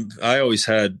 I mean, I always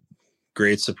had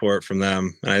great support from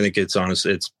them. And I think it's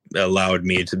allowed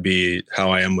me to be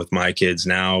how I am with my kids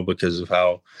now because of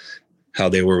how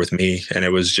they were with me. And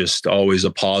it was just always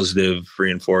a positive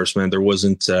reinforcement. There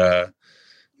wasn't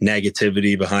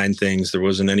negativity behind things. There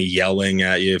wasn't any yelling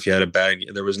at you if you had a bad.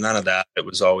 There was none of that. It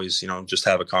was always, just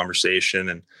have a conversation.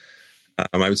 And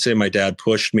I would say my dad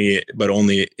pushed me, but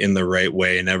only in the right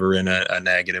way, never in a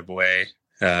negative way.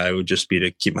 It would just be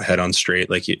to keep my head on straight,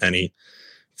 like any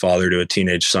father to a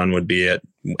teenage son would be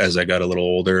as I got a little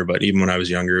older. But even when I was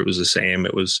younger, it was the same.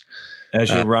 It was as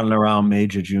you're running around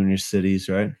major junior cities,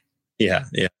 right? Yeah.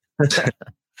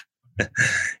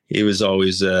 He was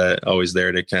always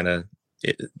there to kind of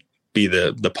be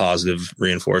the positive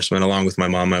reinforcement. Along with my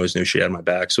mom, I always knew she had my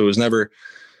back. So it was never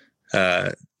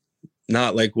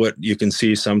not like what you can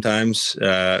see sometimes.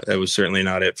 It was certainly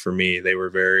not it for me. They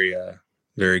were very,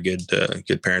 very good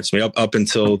parents to me up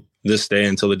until this day,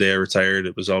 until the day I retired.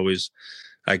 It was always,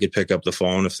 I could pick up the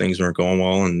phone if things weren't going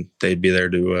well, and they'd be there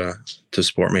to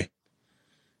support me.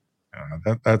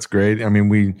 That's great. I mean,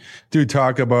 we do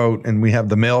talk about, and we have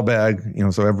the mailbag,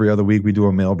 so every other week we do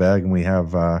a mailbag and we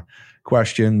have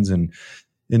questions and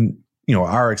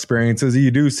our experiences.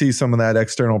 You do see some of that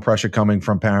external pressure coming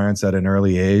from parents at an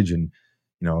early age. And,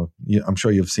 I'm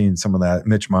sure you've seen some of that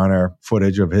Mitch Marner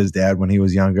footage of his dad when he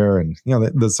was younger. And,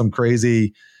 there's some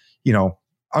crazy,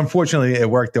 unfortunately it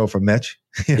worked out for Mitch.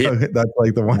 That's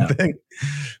like the one thing.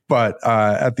 But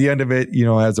at the end of it,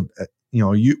 as a,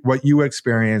 what you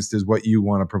experienced is what you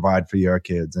want to provide for your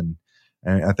kids. And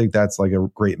I think that's like a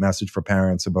great message for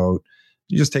parents about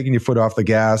you just taking your foot off the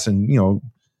gas and,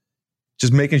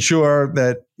 just making sure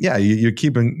that, you're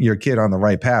keeping your kid on the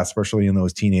right path, especially in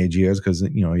those teenage years, because,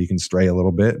 you can stray a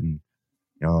little bit and,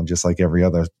 just like every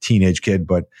other teenage kid.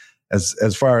 But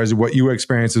as far as what you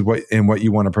experience is what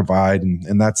you want to provide.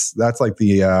 And that's like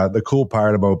the cool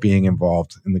part about being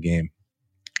involved in the game,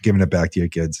 giving it back to your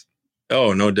kids.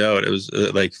 Oh, no doubt. It was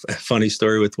like a funny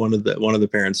story with one of the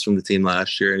parents from the team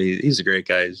last year, and he's a great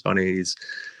guy. He's funny.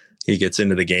 He gets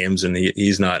into the games, and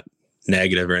he's not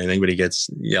negative or anything, but he gets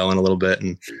yelling a little bit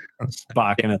and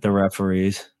barking at the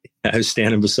referees. I was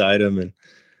standing beside him, and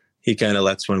he kind of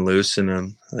lets one loose, and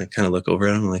I kind of look over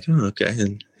at him, I'm like, oh, okay.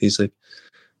 And he's like,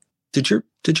 "Did your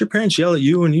parents yell at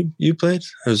you when you played?"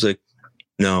 I was like,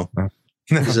 "No."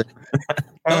 He's like,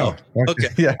 oh, okay.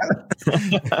 Yeah.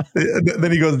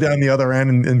 Then he goes down the other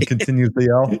end and continues to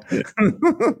yell.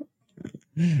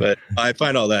 But I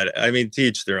find all that, I mean, to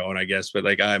each their own, I guess. But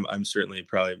like, I'm certainly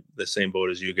probably the same boat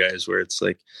as you guys, where it's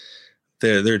like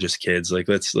they're just kids. Like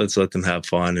let's let them have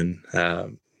fun.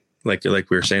 And like we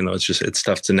were saying though, it's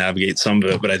tough to navigate some of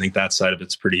it, but I think that side of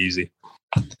it's pretty easy.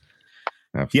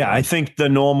 Absolutely. Yeah, I think the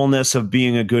normalness of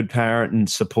being a good parent and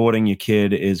supporting your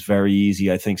kid is very easy.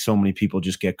 I think so many people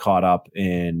just get caught up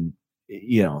in,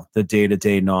 the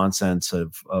day-to-day nonsense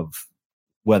of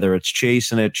whether it's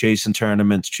chasing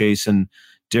tournaments, chasing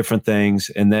different things.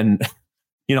 And then,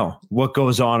 what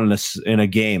goes on in a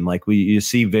game. Like you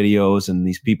see videos and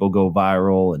these people go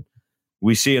viral and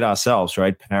we see it ourselves,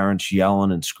 right? Parents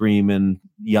yelling and screaming,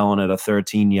 yelling at a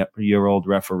 13-year-old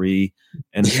referee.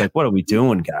 And it's like, what are we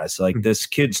doing, guys? Like, this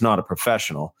kid's not a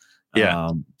professional.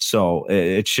 Yeah. So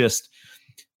it's just,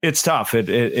 it's tough. It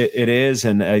is.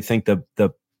 And I think the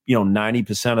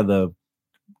 90% of the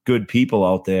good people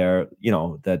out there,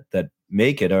 that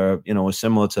make it are,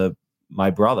 similar to my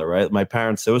brother, right? My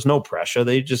parents, there was no pressure.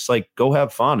 They just like, go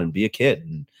have fun and be a kid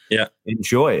and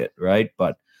enjoy it. Right.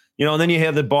 But, and then you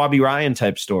have the Bobby Ryan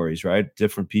type stories, right?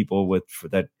 Different people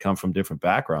that come from different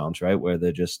backgrounds, right? Where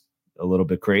they're just a little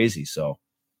bit crazy. So,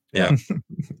 yeah.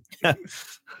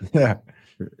 Yeah.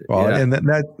 Well, and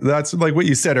that's like what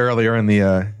you said earlier in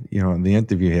the, in the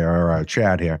interview here or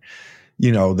chat here.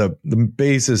 The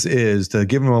basis is to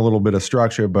give them a little bit of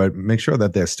structure, but make sure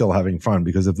that they're still having fun,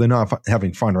 because if they're not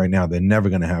having fun right now, they're never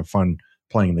going to have fun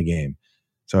playing the game.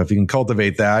 So if you can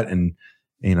cultivate that and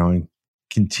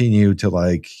continue to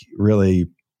like really,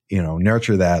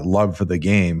 nurture that love for the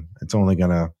game, it's only going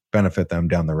to benefit them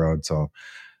down the road. So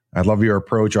I love your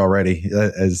approach already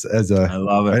as I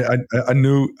love it. A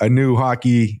new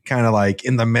hockey kind of like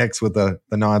in the mix with the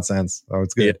nonsense. So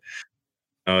it's good.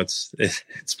 Yeah.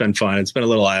 It's been fun. It's been a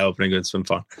little eye opening. It's been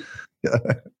fun.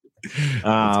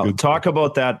 Talk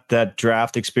about that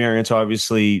draft experience.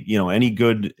 Obviously, any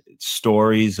good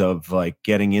stories of like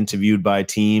getting interviewed by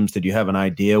teams? Did you have an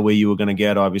idea where you were going to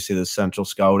get? Obviously, the central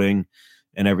scouting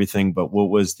and everything, but what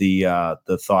was the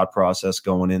thought process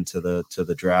going into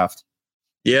the draft?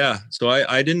 Yeah, so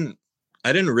I didn't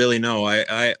really know.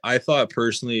 I thought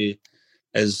personally,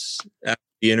 as after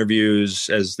the interviews,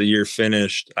 as the year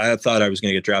finished, I thought I was going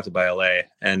to get drafted by LA,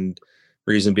 and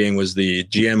reason being was the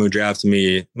GM who drafted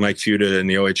me, Mike Futa in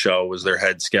the OHL, was their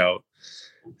head scout,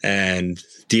 and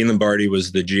Dean Lombardi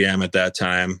was the GM at that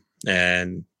time.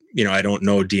 And I don't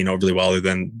know Dean overly well other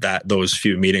than those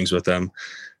few meetings with him,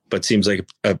 but seems like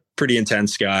a pretty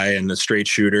intense guy and a straight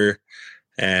shooter.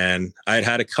 And I'd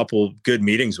had a couple good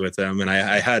meetings with them. And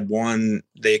I had one,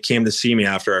 they came to see me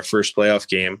after our first playoff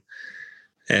game,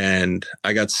 and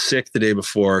I got sick the day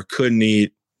before, couldn't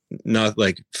eat,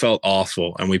 felt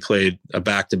awful. And we played a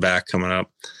back-to-back coming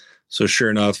up. So sure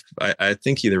enough, I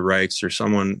think either Reichs or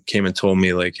someone came and told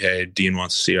me like, hey, Dean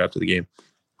wants to see you after the game.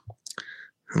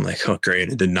 I'm like, oh,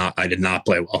 great. I did not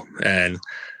play well. And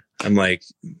I'm like,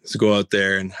 let's go out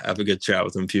there and have a good chat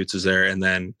with him. Fuchs is there. And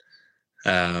then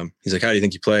he's like, how do you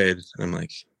think you played? And I'm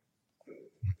like,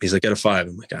 he's like, at a 5.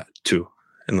 I'm like, 2.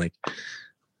 And like,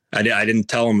 I didn't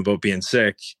tell him about being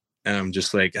sick. And I'm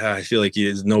just like, I feel like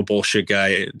he's no bullshit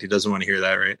guy. He doesn't want to hear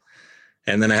that. Right.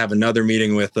 And then I have another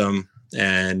meeting with him,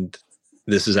 and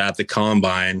this is at the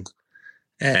combine,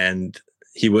 and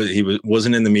he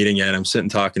wasn't in the meeting yet. I'm sitting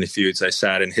talking to Fuchs. I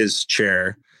sat in his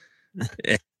chair,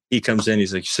 and he comes in,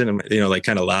 he's like sitting, like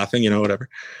kind of laughing, whatever.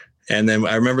 And then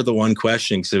I remember the one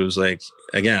question, because it was like,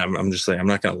 again, I'm just like, I'm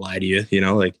not going to lie to you,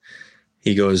 like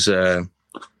he goes, do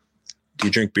you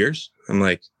drink beers? I'm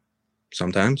like,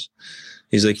 sometimes.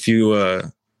 He's like, if you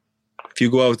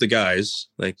go out with the guys,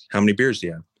 like, how many beers do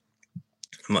you have?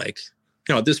 I'm like,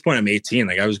 at this point I'm 18.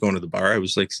 Like, I was going to the bar. I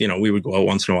was like, we would go out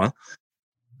once in a while.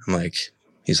 I'm like,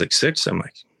 he's like 6. I'm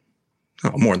like,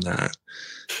 oh, more than that.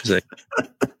 He's like,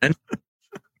 10.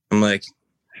 I'm like,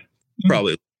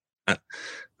 probably not.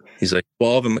 He's like,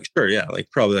 12. I'm like, sure, yeah, like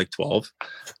probably like 12.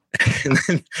 And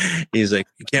then he's like,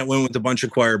 you can't win with a bunch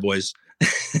of choir boys.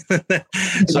 So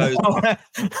I was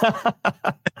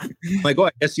like, oh,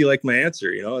 I guess you like my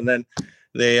answer, and then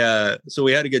so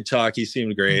we had a good talk. He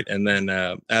seemed great. And then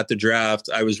at the draft,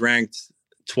 I was ranked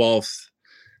 12th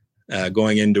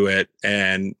going into it,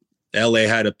 and LA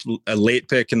had a late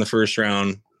pick in the first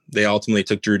round. They ultimately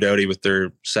took Drew Doughty with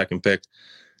their second pick,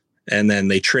 and then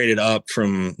they traded up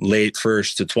from late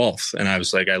first to 12th. And I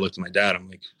was like, I looked at my dad, I'm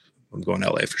like, I'm going to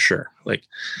LA for sure. Like,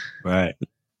 right.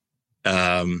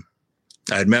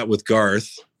 I'd met with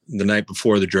Garth the night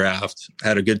before the draft,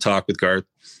 had a good talk with Garth,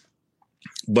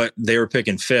 but they were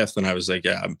picking 5th. And I was like,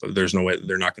 yeah, there's no way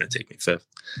they're not going to take me 5th.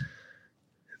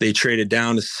 They traded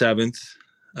down to 7th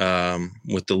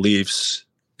with the Leafs,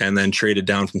 and then traded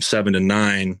down from 7 to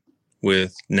 9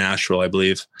 with Nashville, I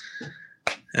believe.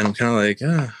 And I'm kind of like,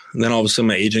 And then all of a sudden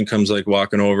my agent comes like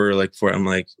walking over, like I'm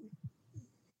like,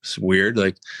 it's weird.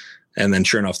 Like, and then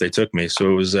sure enough, they took me.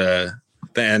 So it was,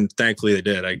 and thankfully they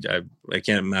did. I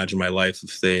can't imagine my life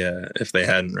if they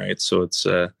hadn't, right? So it's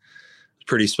a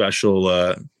pretty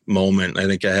special moment. I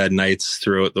think I had nights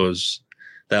throughout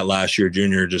that last year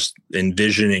junior, just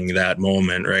envisioning that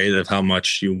moment, right, of how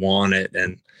much you want it.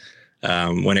 And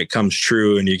when it comes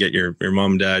true and you get your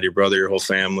mom, dad, your brother, your whole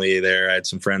family there. I had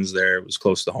some friends there. It was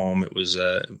close to home. It was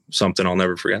something I'll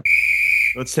never forget.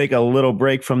 Let's take a little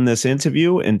break from this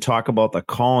interview and talk about the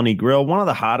Colony Grill. One of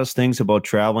the hardest things about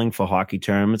traveling for hockey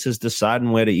tournaments is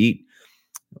deciding where to eat.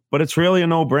 But it's really a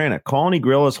no-brainer. Colony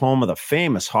Grill is home of the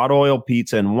famous hot oil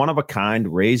pizza and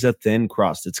one-of-a-kind razor-thin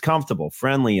crust. It's comfortable,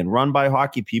 friendly, and run by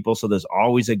hockey people, so there's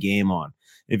always a game on.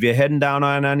 If you're heading down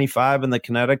I-95 in the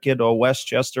Connecticut or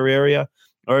Westchester area,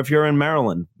 or if you're in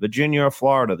Maryland, Virginia, or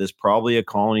Florida, there's probably a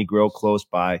Colony Grill close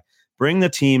by. Bring the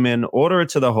team in, order it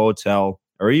to the hotel,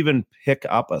 or even pick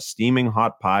up a steaming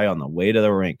hot pie on the way to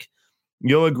the rink.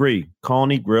 You'll agree,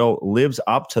 Colony Grill lives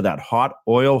up to that hot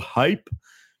oil hype.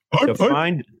 To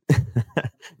find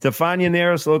your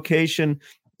nearest location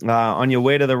on your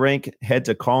way to the rink, head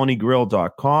to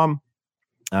colonygrill.com.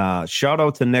 Shout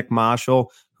out to Nick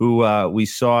Marshall, who we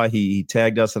saw. He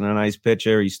tagged us in a nice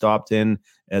picture. He stopped in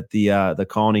at the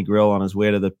Colony Grill on his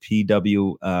way to the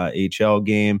PWHL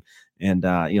game, and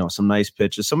some nice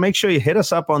pictures. So make sure you hit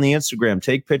us up on the Instagram.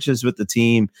 Take pictures with the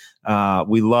team.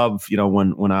 We love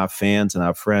when our fans and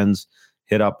our friends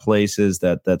hit up places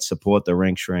that support the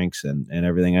rink shrinks and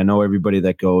everything. I know everybody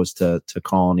that goes to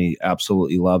Colony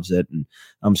absolutely loves it. And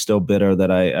I'm still bitter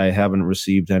that I haven't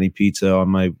received any pizza on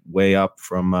my way up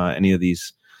from any of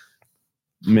these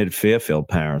mid-Fairfield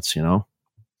parents, Yeah.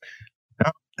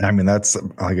 I mean, that's,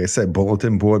 like I said,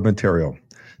 bulletin board material.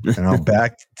 And now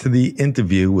back to the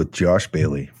interview with Josh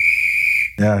Bailey.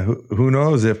 Yeah, who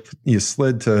knows, if you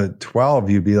slid to 12,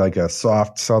 you'd be like a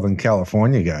soft Southern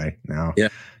California guy now. Yeah.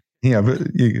 Yeah, but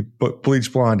you put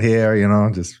bleach blonde hair,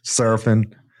 just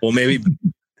surfing. Well, maybe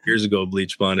years ago,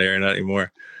 bleach blonde hair, not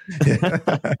anymore.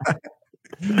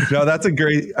 No, that's a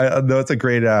great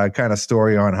kind of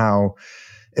story on how,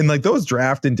 and like those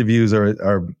draft interviews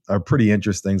are pretty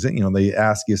interesting. They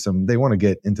ask you they want to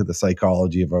get into the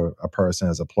psychology of a person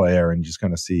as a player and just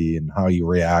kind of see and how you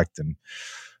react. And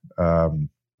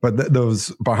but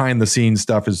those behind the scenes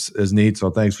stuff is neat.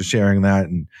 So thanks for sharing that.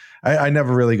 And I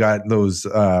never really got those,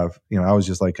 I was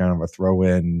just like kind of a throw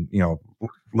in,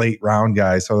 late round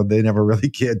guy. So they never really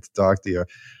cared to talk to you,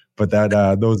 but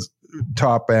that, those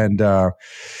top end,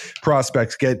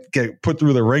 prospects get put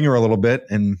through the ringer a little bit.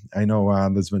 And I know,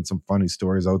 there's been some funny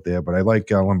stories out there, but I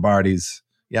like Lombardi's.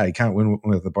 Yeah. You can't win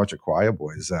with a bunch of choir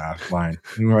boys, line.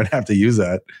 You might have to use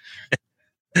that.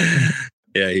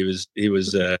 Yeah. He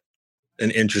was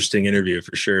an interesting interview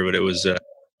for sure, but it was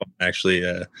actually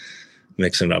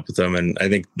mixing it up with them. And I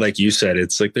think, like you said,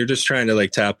 it's like they're just trying to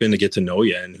like tap in to get to know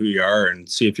you and who you are and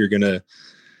see if you're gonna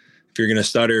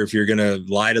stutter, if you're gonna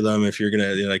lie to them, if you're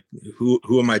gonna like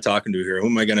who am I talking to here? Who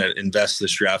am I gonna invest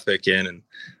this draft pick in? And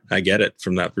I get it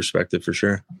from that perspective for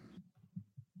sure.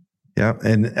 Yeah,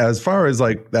 and as far as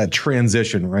like that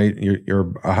transition, right?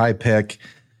 You're a high pick.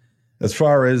 As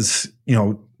far as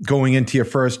going into your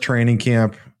first training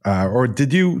camp. Or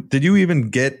did you even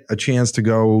get a chance to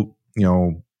go,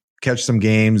 catch some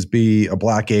games, be a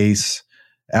black ace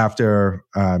after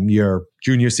your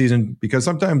junior season? Because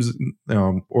sometimes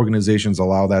organizations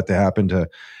allow that to happen to,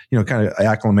 kind of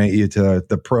acclimate you to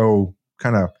the pro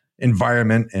kind of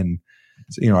environment. And,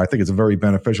 I think it's very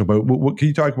beneficial. But what can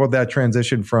you talk about that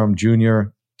transition from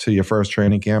junior to your first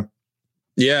training camp?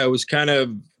 Yeah, it was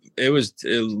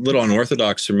a little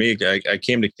unorthodox for me. I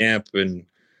came to camp and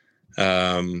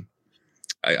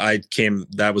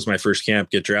that was my first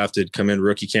camp, get drafted, come in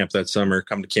rookie camp that summer,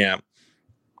 come to camp.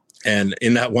 And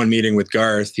in that one meeting with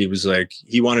Garth, he was like,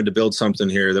 he wanted to build something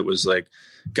here that was like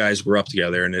guys grew up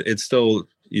together. And it's still,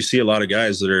 you see a lot of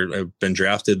guys that have been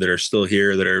drafted that are still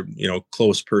here, that are,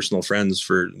 close personal friends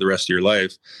for the rest of your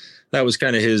life. That was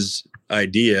kind of his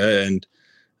idea. And,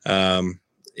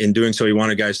 in doing so, he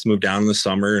wanted guys to move down in the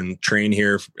summer and train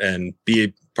here and be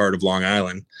a part of Long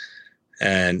Island.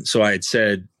 And so I had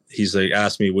said, he's like,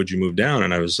 asked me, would you move down?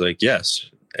 And I was like, yes.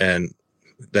 And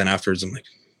then afterwards, I'm like,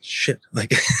 shit,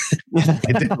 like,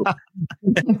 I do.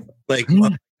 Like,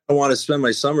 I want to spend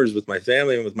my summers with my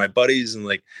family and with my buddies. And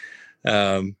like,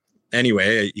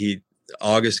 anyway,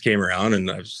 August came around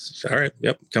and I was all right.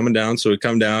 Yep. Coming down. So we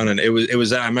come down and it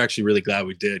was, I'm actually really glad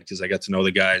we did, because I got to know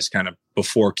the guys kind of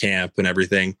before camp and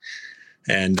everything,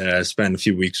 and spend a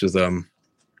few weeks with them.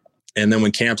 And then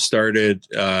when camp started,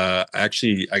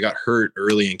 actually I got hurt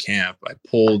early in camp. I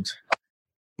pulled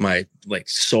my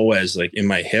psoas in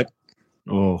my hip.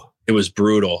 Oh, it was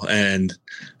brutal. And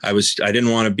I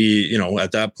didn't want to be,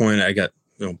 at that point I got,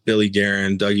 Billy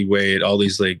Guerin, Dougie Wade, all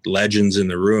these legends in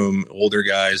the room, older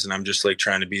guys. And I'm just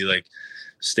trying to be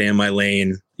stay in my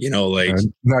lane,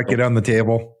 not get on the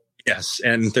table. Yes.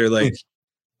 And they're like,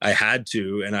 I had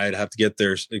to, and I'd have to get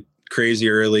there crazy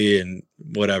early and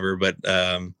whatever. But,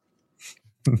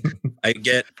 I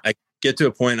get to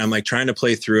a point, I'm trying to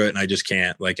play through it and I just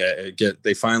can't. I get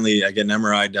an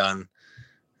MRI done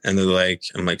And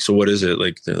I'm like, so what is it?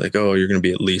 Like, they're like, oh, you're going to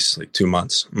be at least like 2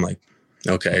 months. I'm like,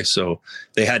 okay. So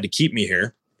they had to keep me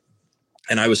here.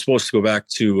 And I was supposed to go back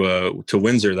to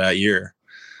Windsor that year.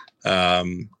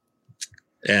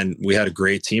 And we had a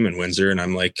great team in Windsor, and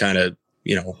I'm like, kind of,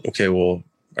 okay, well,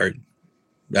 I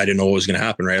didn't know what was going to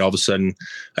happen. Right. All of a sudden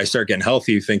I start getting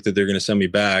healthy. You think that they're going to send me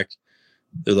back.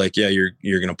 They're like, yeah, you're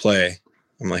going to play.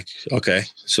 I'm like, okay.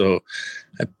 So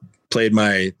I played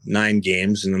my 9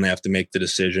 games, and then they have to make the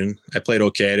decision. I played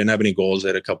okay. I didn't have any goals. I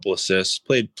had a couple assists,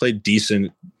 played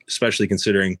decent, especially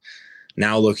considering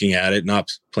now looking at it,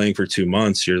 not playing for 2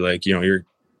 months. You're like, you're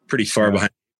pretty far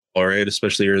behind. All right.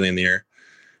 Especially early in the year.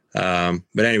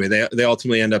 But anyway, they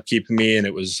ultimately end up keeping me, and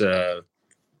it was a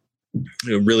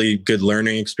really good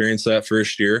learning experience that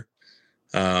first year.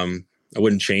 I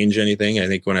wouldn't change anything. I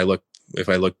think if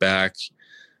I look back,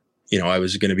 I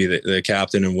was going to be the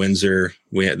captain in Windsor.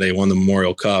 They won the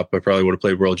Memorial Cup. I probably would have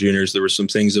played World Juniors. There were some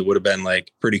things that would have been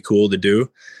like pretty cool to do,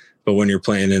 but when you're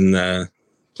playing in the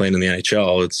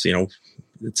NHL,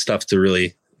 it's tough to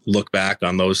really look back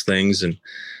on those things. And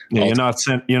yeah, you're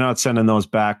not sending those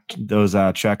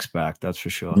checks back. That's for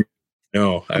sure.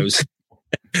 No, I was.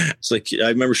 It's like, I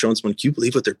remember showing someone, can you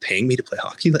believe what they're paying me to play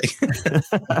hockey? Like,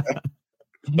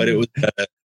 but it was a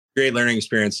great learning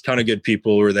experience. A ton of good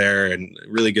people were there, and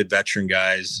really good veteran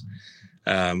guys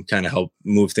kind of helped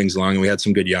move things along. And we had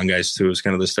some good young guys too. It was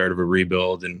kind of the start of a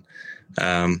rebuild. And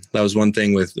that was one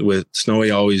thing with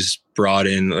Snowy always brought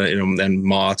in, and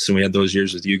Motts, and we had those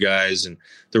years with you guys. And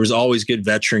there was always good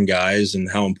veteran guys, and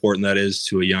how important that is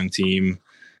to a young team.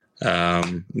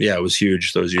 It was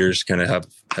huge those years, kind of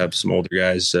have some older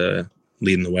guys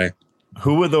leading the way.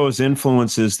 Who were those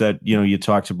influences that, you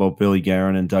talked about Billy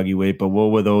Guerin and Dougie Weight, but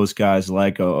what were those guys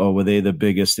like? Or were they the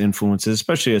biggest influences,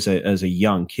 especially as a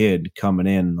young kid coming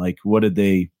in? Like, what did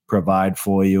they provide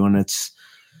for you? And it's,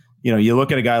 you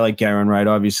look at a guy like Guerin, right?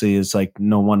 Obviously, it's like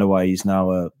no wonder why he's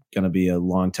now going to be a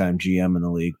longtime GM in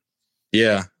the league.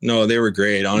 Yeah, no, they were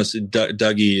great. Honestly,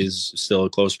 Dougie is still a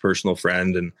close personal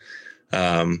friend,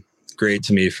 and great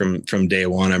to me from day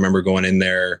one. I remember going in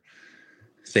there.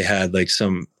 They had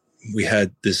we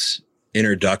had this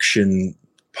introduction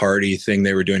party thing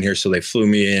they were doing here. So they flew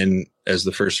me in as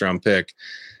the first round pick,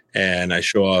 and I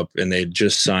show up, and they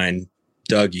just signed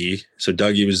Dougie. So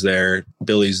Dougie was there,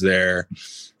 Billy's there.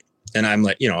 And I'm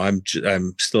like,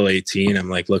 I'm still 18. I'm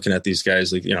like looking at these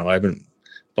guys, like, I haven't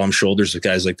bumped shoulders with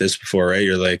guys like this before, right?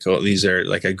 You're like, oh, these are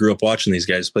like, I grew up watching these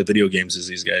guys play video games as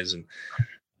these guys. And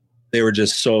they were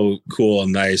just so cool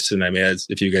and nice. And I mean,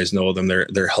 if you guys know them,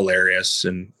 they're hilarious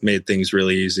and made things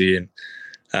really easy.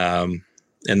 And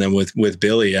then with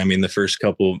Billy, I mean, the first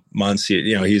couple months,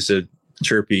 he's a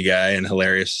chirpy guy and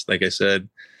hilarious. Like I said,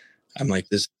 I'm like,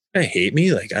 this guy hate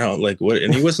me? Like, I don't like what,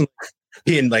 and he wasn't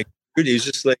being like, he was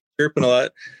just like chirping a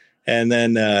lot. And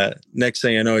then next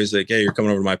thing I know, he's like, hey, you're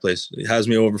coming over to my place. He has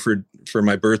me over for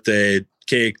my birthday,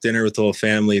 cake, dinner with the whole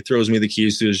family, throws me the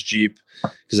keys to his Jeep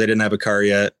because I didn't have a car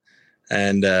yet.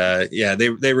 And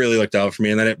they really looked out for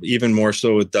me. And then even more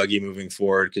so with Dougie moving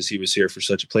forward, because he was here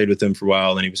played with him for a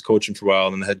while, and he was coaching for a while,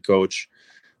 and the head coach,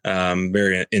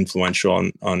 very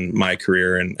influential on my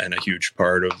career and a huge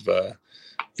part of,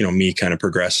 me kind of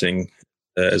progressing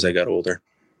as I got older.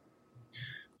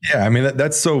 Yeah, I mean,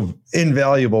 that's so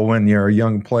invaluable when you're a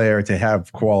young player to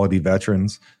have quality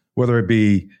veterans, whether it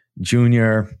be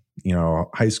junior,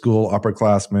 high school,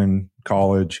 upperclassmen,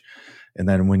 college, and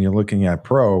then when you're looking at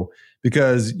pro,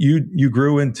 because you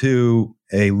grew into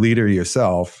a leader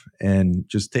yourself, and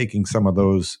just taking some of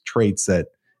those traits and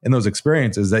those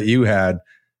experiences that you had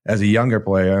as a younger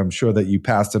player, I'm sure that you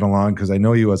passed it along, because I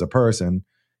know you as a person,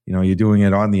 you're doing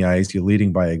it on the ice, you're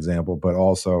leading by example, but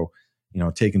also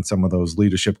taking some of those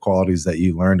leadership qualities that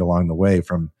you learned along the way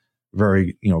from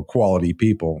very, quality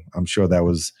people. I'm sure that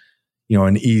was,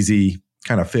 an easy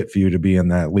kind of fit for you to be in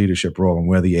that leadership role and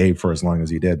wear the A for as long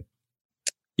as you did.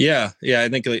 Yeah. I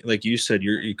think like you said,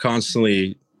 you're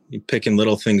constantly picking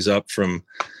little things up from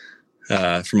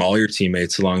all your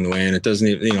teammates along the way. And it doesn't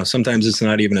even, sometimes it's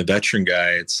not even a veteran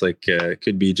guy. It's like, it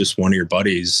could be just one of your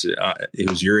buddies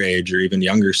who's your age or even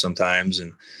younger sometimes.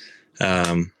 And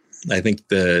I think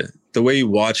the way you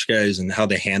watch guys and how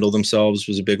they handle themselves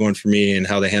was a big one for me, and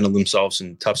how they handle themselves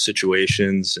in tough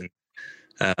situations. And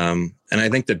I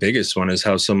think the biggest one is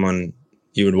how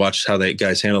you would watch how they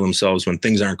guys handle themselves when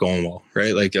things aren't going well,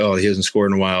 right? Like, oh, he hasn't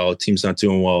scored in a while. The team's not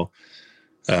doing well.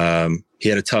 He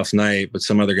had a tough night, but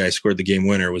some other guy scored the game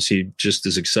winner. Was he just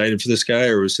as excited for this guy?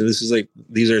 Or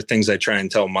these are things I try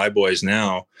and tell my boys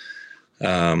now,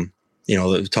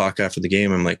 talk after the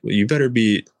game. I'm like, well, you better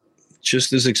be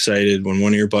just as excited when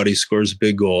one of your buddies scores a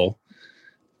big goal,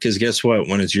 Because guess what?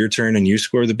 When it's your turn and you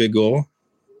score the big goal,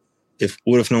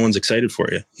 what if no one's excited for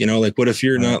you? You know, like what if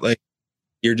you're not like,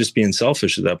 you're just being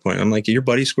selfish at that point? I'm like, your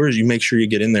buddy scores, you make sure you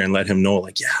get in there and let him know,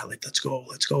 like, yeah, like, let's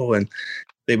go. And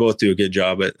they both do a good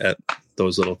job at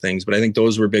those little things. But I think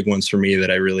those were big ones for me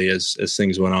that I really, as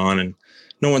things went on, and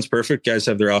no one's perfect. Guys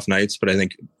have their off nights, but I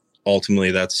think ultimately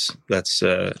that's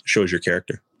shows your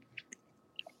character.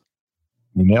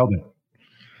 You nailed it.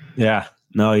 Yeah,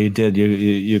 no, you did.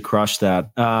 You crushed that.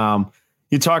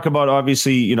 You talk about,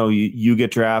 obviously, you know, you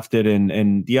get drafted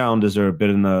and the Islanders are a bit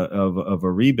of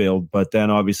a rebuild, but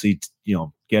then obviously, you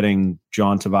know, getting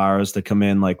John Tavares to come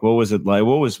in, like, what was it like?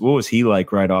 What was he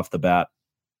like right off the bat?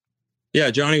 Yeah,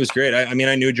 Johnny was great. I mean,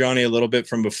 I knew Johnny a little bit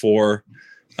from before.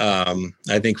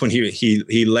 I think when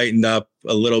he lightened up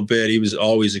a little bit, he was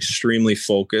always extremely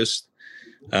focused.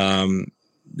 Do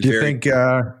you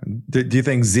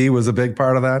think Z was a big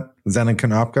part of that? Zenon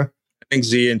Konopka? I think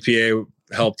Z and PA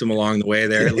helped him along the way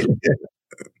there.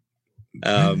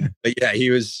 But yeah, he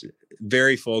was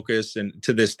very focused, and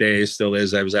to this day still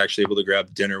is. I was actually able to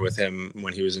grab dinner with him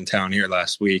when he was in town here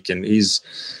last week, and he's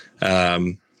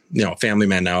you know, family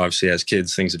man now, obviously has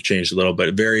kids, things have changed a little,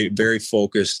 but very, very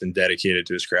focused and dedicated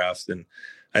to his craft. And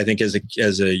I think as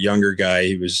a younger guy,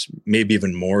 he was maybe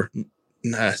even more,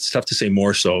 it's tough to say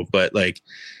more so, but like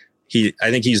I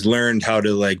think he's learned how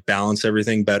to like balance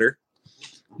everything better.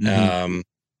 Mm-hmm.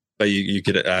 But you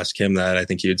could ask him that. I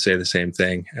think he would say the same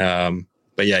thing.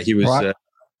 But yeah, he was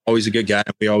always a good guy.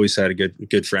 We always had a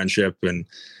good friendship, and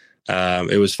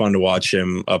it was fun to watch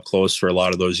him up close for a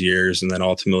lot of those years. And then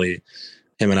ultimately,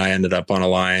 him and I ended up on a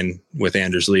line with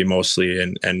Anders Lee mostly,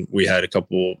 and we had a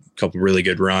couple really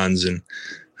good runs. And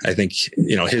I think,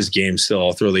 you know, his game still,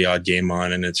 I'll throw the odd game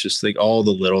on, and it's just like all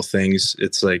the little things.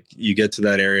 It's like you get to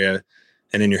that area,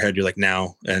 and in your head you're like,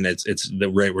 now, and it's the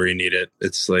right where you need it.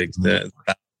 It's like that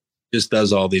just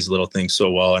does all these little things so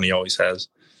well, and he always has.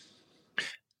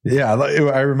 Yeah,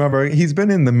 I remember he was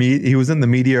in the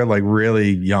media like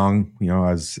really young, you know,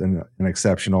 as an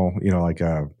exceptional, you know, like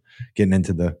getting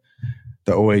into the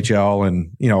OHL.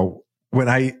 And, you know, when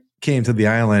I came to the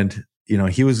island, you know,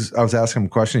 I was asking him a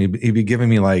question. He'd be giving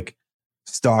me like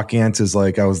stock answers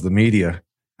like I was the media.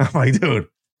 I'm like, dude.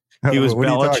 He was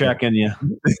Belichicking you.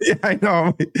 Yeah, I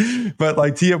know. But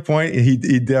like to your point, he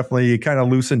definitely kind of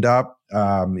loosened up.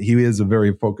 He is a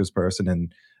very focused person.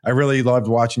 And I really loved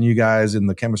watching you guys and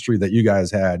the chemistry that you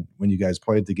guys had when you guys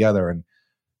played together. And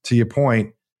to your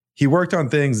point, he worked on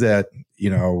things that, you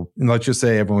know, and let's just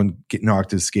say everyone knocked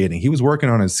his skating. He was working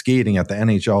on his skating at the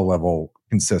NHL level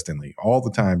consistently all the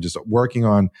time, just working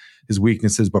on his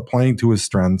weaknesses, but playing to his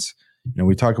strengths. You know,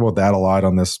 we talk about that a lot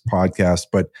on this podcast,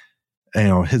 but you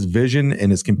know, his vision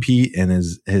and his compete and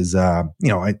his you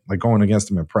know, I like going against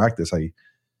him in practice. You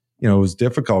know, it was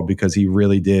difficult because he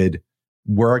really did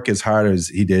work as hard as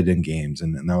he did in games.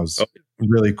 And that was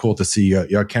really cool to see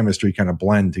your chemistry kind of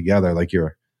blend together. Like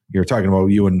you're talking about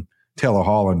you and Taylor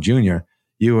Holland Jr.,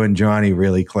 you and Johnny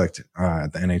really clicked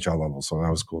at the NHL level. So that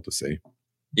was cool to see.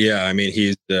 Yeah. I mean,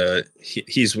 he's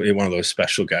one of those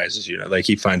special guys, as you know, like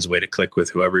he finds a way to click with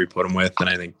whoever you put him with. And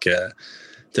I think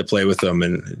to play with them,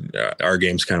 and our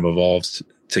games kind of evolved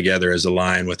together as a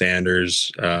line with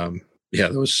Anders. Yeah,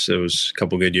 it was a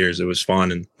couple good years. It was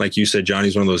fun. And like you said,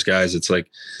 Johnny's one of those guys. It's like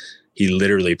he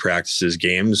literally practices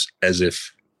games as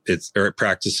if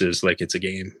practices like it's a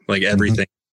game, like everything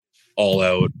all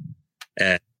out.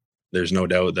 And there's no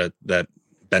doubt that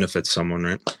benefits someone,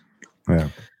 right? Yeah.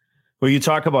 Well, you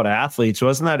talk about athletes.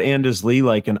 Wasn't that Anders Lee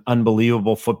like an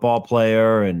unbelievable football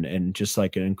player and just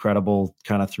like an incredible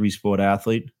kind of 3-sport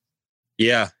athlete?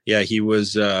 Yeah. He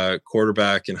was a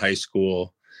quarterback in high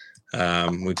school.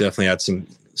 We definitely had some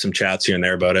chats here and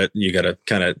there about it. You got to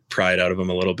kind of pry it out of him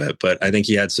a little bit, but I think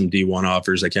he had some D1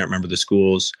 offers. I can't remember the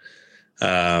schools,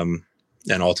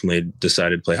 and ultimately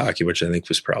decided to play hockey, which I think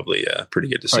was probably a pretty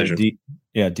good decision.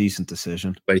 Decent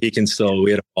decision. But he can still.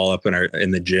 We had a ball up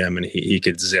in the gym, and he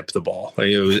could zip the ball. Like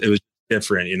it was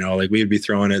different, you know. Like we'd be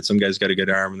throwing it. Some guy's got a good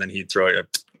arm, and then he'd throw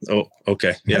it. Oh,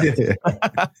 okay, yeah.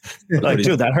 Like,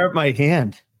 dude, that hurt my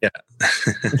hand. Yeah.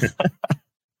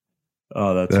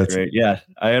 Oh, that's great. Yeah.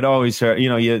 I had always heard, you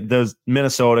know, those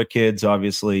Minnesota kids,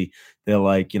 obviously, they're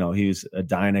like, you know, he was a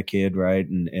Dyna kid, right?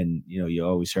 And you know, you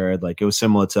always heard like it was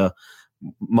similar to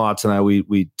Motts and I.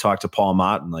 We talked to Paul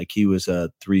Martin, like he was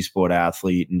a 3-sport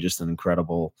athlete and just an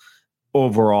incredible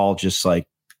overall, just like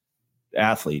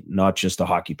athlete, not just a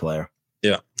hockey player.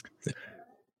 Yeah.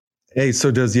 Hey,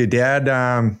 so does your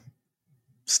dad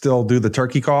still do the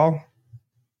turkey call?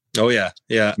 Oh yeah.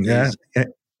 He's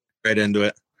right into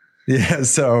it. Yeah,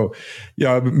 so, you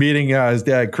know, meeting his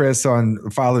dad, Chris, on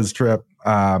Father's trip,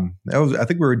 I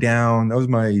think we were down. I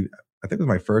think it was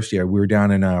my first year. We were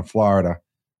down in Florida.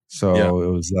 So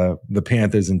it was the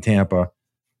Panthers in Tampa.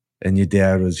 And your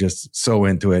dad was just so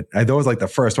into it. That was like the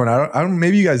first one. I don't.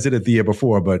 Maybe you guys did it the year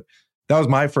before, but that was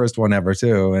my first one ever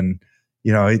too. And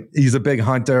he's a big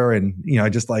hunter, and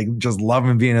just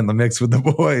loving being in the mix with the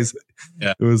boys.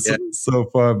 Yeah, it was so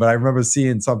fun. But I remember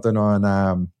seeing something on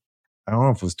I don't know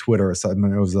if it was Twitter or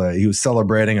something. It was he was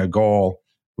celebrating a goal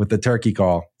with the turkey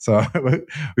call. So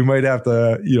we might have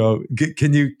to.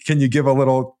 Can you give a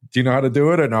little? Do you know how to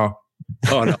do it or no?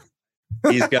 Oh no,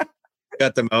 he's got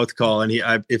the mouth call, and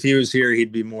if he was here,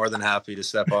 he'd be more than happy to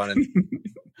step on it.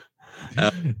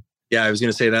 Yeah, I was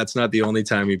going to say that's not the only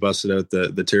time he busted out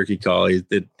the turkey call. He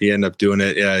ended up doing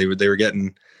it. Yeah, he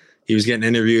was getting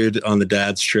interviewed on the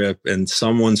dad's trip, and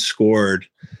someone scored,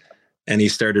 and he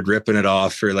started ripping it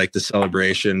off for like the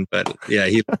celebration. But yeah,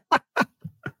 he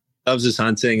loves his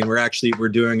hunting, and we're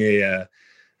doing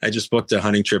I just booked a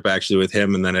hunting trip actually with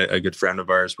him, and then a good friend of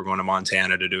ours. We're going to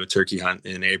Montana to do a turkey hunt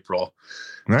in April.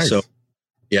 Nice. So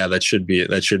yeah, that should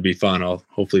be fun. I'll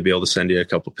hopefully be able to send you a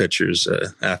couple pictures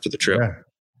after the trip.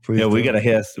 Yeah, we gotta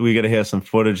hear some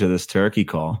footage of this turkey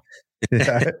call.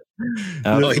 Yeah,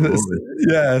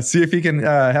 see if you can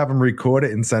have him record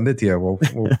it and send it to you.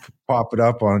 We'll pop it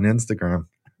up on Instagram.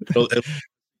 It'll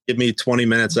give me 20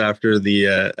 minutes after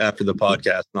the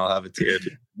podcast, and I'll have it to you.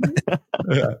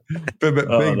 Yeah. Big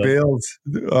Bales.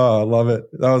 Oh, I love it.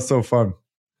 That was so fun.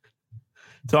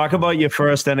 Talk about your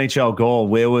first NHL goal.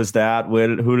 Where was that?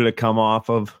 Who did it come off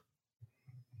of?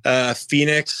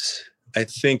 Phoenix. I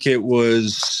think it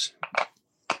was.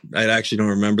 I actually don't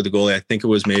remember the goalie. I think it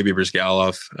was maybe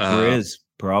Brizgalov.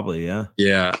 Probably, yeah.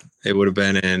 Yeah, it would have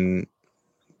been in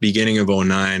beginning of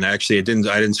 2009. Actually, I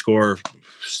didn't score.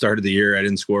 Started the year, I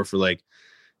didn't score for like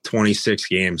 26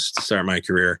 games to start my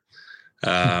career.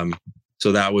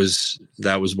 So that was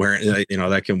wearing.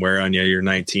 That can wear on you. You're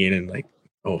 19 and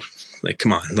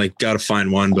come on, got to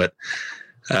find one. But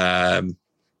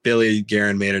Billy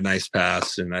Guerin made a nice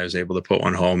pass, and I was able to put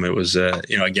one home. It was,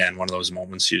 again, one of those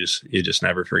moments you just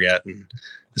never forget. And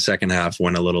the second half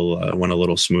went a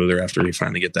little smoother after you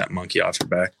finally get that monkey off your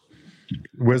back.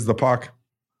 Where's the puck?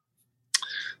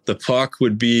 The puck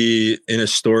would be in a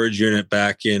storage unit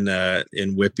back in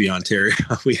Whitby, Ontario.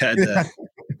 I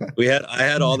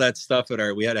had all that stuff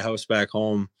we had a house back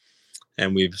home,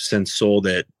 and we've since sold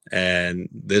it. And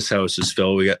this house is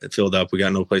filled. We got filled up. We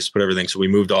got no place to put everything. So we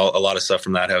moved a lot of stuff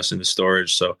from that house into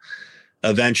storage. So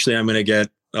eventually I'm going to get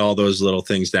all those little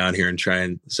things down here and try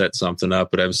and set something up.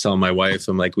 But I was telling my wife,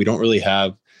 I'm like, we don't really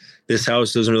have, this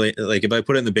house doesn't really, if I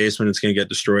put it in the basement, it's going to get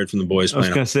destroyed from the boys playing. I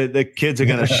was going to say the kids are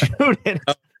going to shoot it.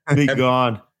 Be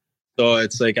gone. So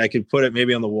it's like, I could put it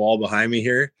maybe on the wall behind me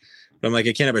here. But I'm like,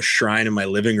 I can't have a shrine in my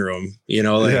living room,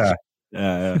 Yeah.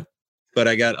 But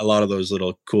I got a lot of those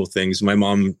little cool things. My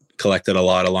mom collected a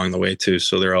lot along the way too,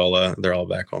 so they're all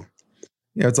back home.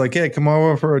 Yeah, it's like, hey, come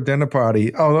over for a dinner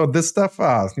party. Oh, no, this stuff.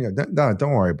 No,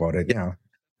 don't worry about it. Yeah,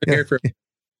 here for.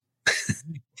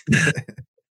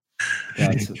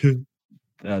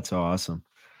 That's awesome.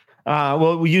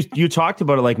 Well, you talked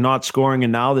about it like not scoring,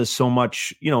 and now there's so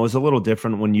much. It was a little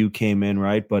different when you came in,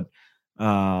 right?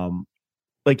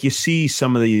 But you see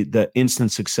some of the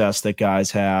instant success that guys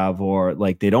have, or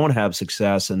like they don't have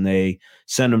success and they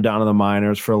send them down to the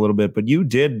minors for a little bit. But you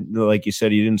did, like you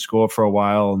said, you didn't score for a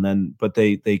while, and then but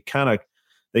they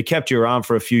kept you around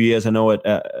for a few years. I know it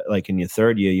like in your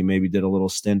third year, you maybe did a little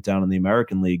stint down in the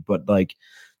American League. But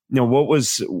what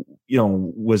was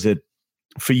was it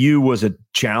for you? Was it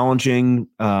challenging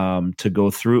to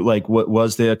go through? Like, what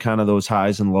was there kind of those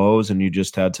highs and lows, and you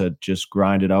just had to just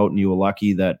grind it out, and you were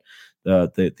lucky that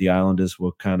the Islanders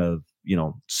were kind of,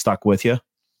 stuck with you?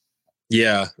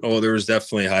 Yeah. Oh, there was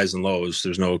definitely highs and lows.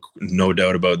 There's no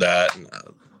doubt about that.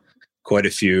 Quite a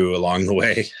few along the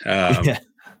way. Yeah.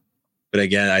 But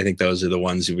again, I think those are the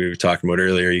ones we were talking about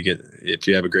earlier. If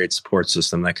you have a great support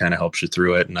system, that kind of helps you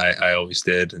through it. And I always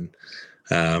did. And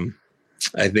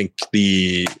I think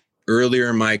the earlier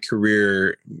in my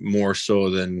career, more so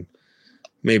than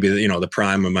maybe, the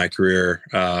prime of my career,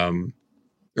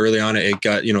 early on, it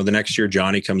got, the next year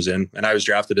Johnny comes in, and I was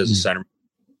drafted as a center.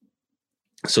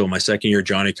 So my second year,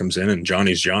 Johnny comes in, and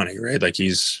Johnny's Johnny, right? Like he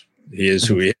is who he is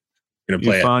going to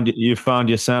play. You found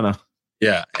your center.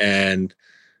 Yeah. And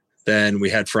then we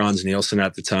had Franz Nielsen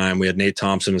at the time. We had Nate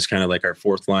Thompson as kind of like our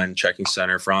fourth line checking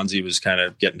center. Franzi was kind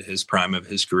of getting to his prime of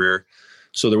his career.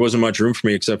 So there wasn't much room for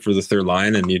me except for the third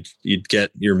line, and you'd get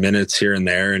your minutes here and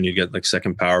there, and you'd get like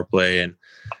second power play. And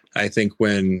I think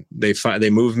when they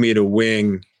moved me to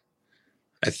wing,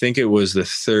 I think it was the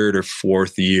third or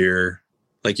fourth year.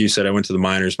 Like you said, I went to the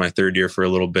minors my third year for a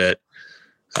little bit.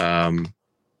 And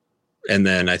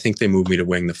then I think they moved me to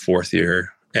wing the 4th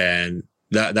year, and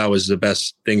that was the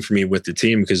best thing for me with the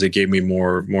team because it gave me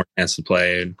more chance to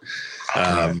play and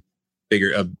a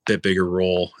bit bigger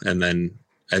role. And then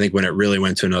I think when it really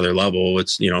went to another level,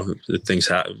 it's, things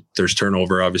there's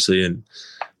turnover obviously in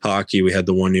hockey. We had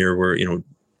the 1 year where,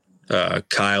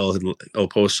 Kyle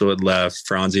Oposto had left,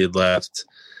 Franzi had left.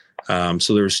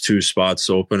 So there was 2 spots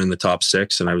open in the top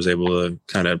 6, and I was able to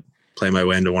kind of play my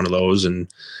way into one of those and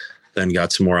then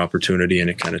got some more opportunity, and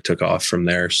it kind of took off from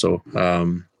there. So,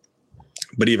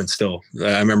 but even still,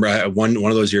 I remember one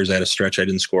of those years I had a stretch I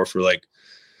didn't score for like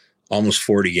almost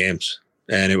 40 games,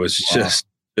 and it was just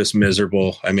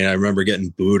miserable. I mean, I remember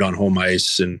getting booed on home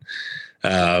ice, and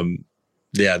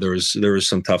there was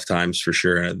some tough times for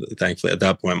sure. And thankfully, at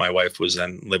that point, my wife was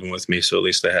then living with me, so at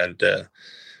least I had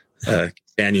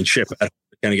companionship to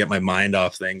kind of get my mind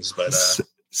off things. But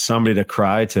somebody to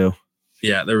cry to.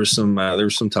 Yeah, there was some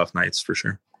tough nights for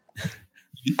sure.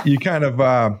 You kind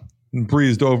of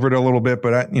breezed over it a little bit,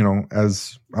 but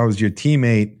as I was your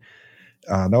teammate,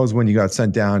 that was when you got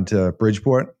sent down to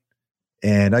Bridgeport.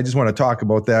 And I just want to talk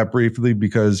about that briefly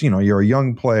because, you're a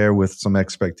young player with some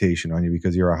expectation on you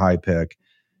because you're a high pick.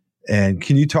 And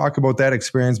can you talk about that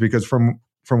experience? Because from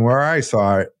where I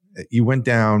saw it, you went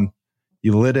down,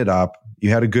 you lit it up,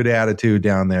 you had a good attitude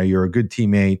down there, you're a good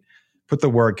teammate, put the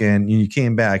work in, and you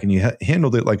came back and you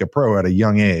handled it like a pro at a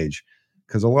young age.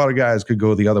 Because a lot of guys could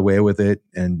go the other way with it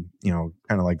and, kind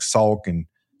of like sulk and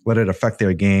let it affect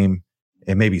their game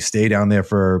and maybe stay down there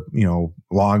for,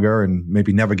 longer and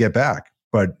maybe never get back.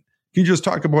 But can you just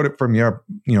talk about it from your,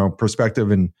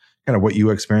 perspective and kind of what you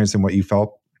experienced and what you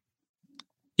felt?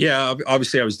 Yeah,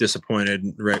 obviously I was disappointed.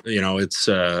 Right,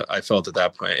 I felt at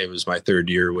that point it was my 3rd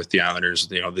year with the Islanders.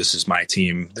 This is my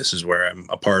team. This is where I'm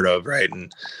a part of, right?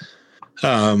 And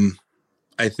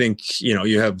I think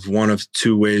you have one of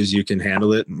 2 ways you can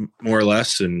handle it, more or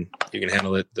less, and you can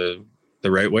handle it the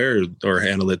right way or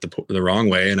handle it the wrong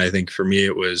way. And I think for me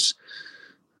it was,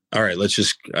 all right, let's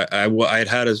just. I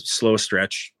had a slow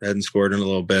stretch, hadn't scored in a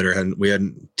little bit,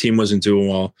 team wasn't doing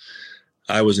well,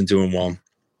 I wasn't doing well.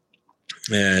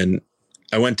 And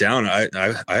I went down. I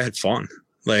had fun.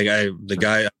 Like the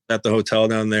guy at the hotel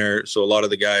down there. So a lot of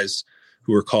the guys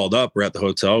who were called up were at the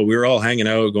hotel. We were all hanging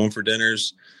out, going for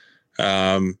dinners,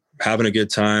 having a good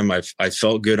time. I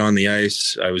felt good on the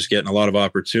ice. I was getting a lot of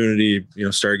opportunity.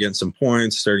 Started getting some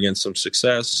points, started getting some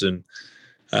success, and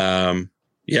I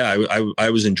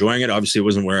was enjoying it. Obviously, it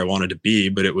wasn't where I wanted to be,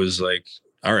 but it was like,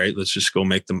 all right, let's just go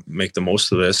make the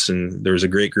most of this. And there was a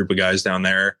great group of guys down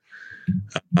there.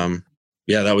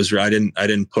 That was, I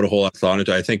didn't put a whole lot of thought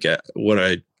into it. I think what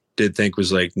I did think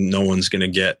was like, no one's going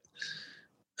to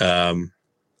have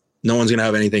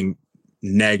anything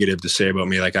negative to say about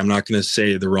me. Like, I'm not going to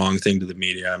say the wrong thing to the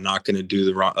media. I'm not going to do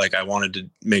the wrong, like, I wanted to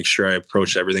make sure I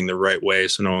approached everything the right way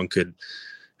so no one could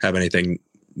have anything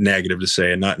negative to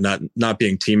say, and not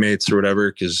being teammates or whatever.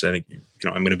 Cause I think,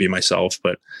 I'm going to be myself,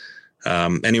 but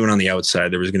anyone on the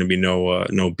outside, there was going to be no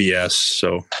BS.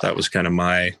 So that was kind of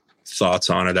my thoughts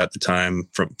on it at the time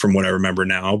from what I remember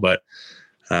now. But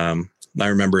I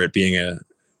remember it being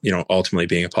ultimately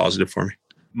being a positive for me.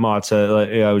 Mats,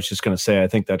 I was just going to say, I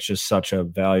think that's just such a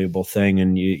valuable thing.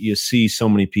 And you see so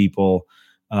many people,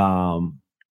 young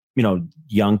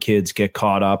kids get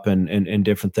caught up in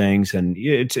different things. And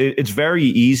it's very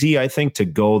easy, I think, to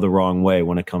go the wrong way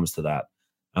when it comes to that.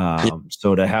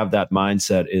 So to have that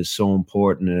mindset is so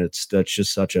important. And that's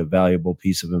just such a valuable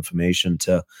piece of information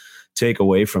to take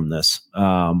away from this.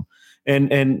 And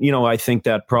I think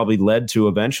that probably led to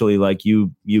eventually, like,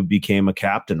 you became a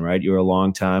captain, right? You were a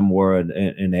long time, wore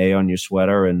an A on your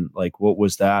sweater. And like, what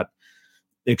was that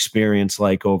experience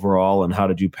like overall? And how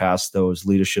did you pass those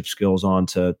leadership skills on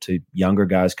to younger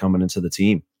guys coming into the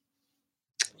team?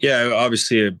 Yeah,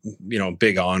 obviously a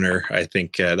big honor. I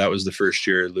think that was the first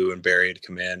year Lou and Barry had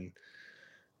come in.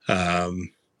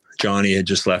 Johnny had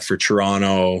just left for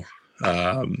Toronto.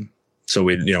 So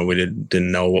we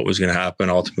didn't know what was going to happen.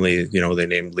 Ultimately, they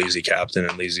named Leasy captain,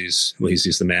 and Leasy's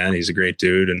the man. He's a great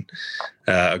dude and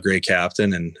a great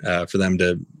captain. And for them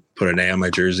to put an A on my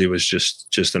jersey was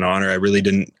just an honor. I really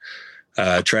didn't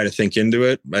try to think into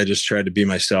it. I just tried to be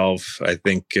myself. I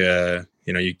think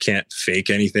you can't fake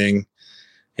anything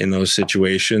in those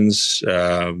situations.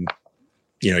 And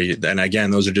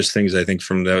again, those are just things I think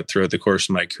throughout the course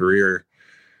of my career.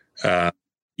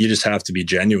 You just have to be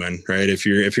genuine, right? If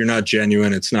you're not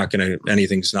genuine,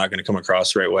 anything's not gonna come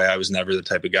across the right way. I was never the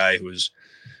type of guy who was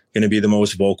going to be the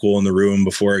most vocal in the room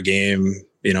before a game.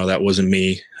 That wasn't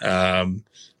me. But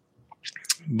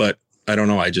I don't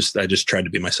know. I just tried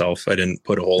to be myself. I didn't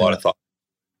put a whole lot of thought.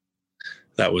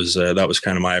 that was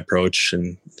kind of my approach.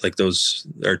 And like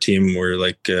our team were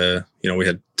like, we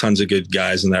had tons of good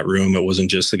guys in that room. It wasn't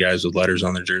just the guys with letters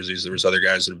on their jerseys. There was other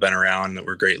guys that have been around that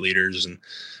were great leaders. And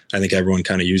I think everyone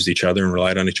kind of used each other and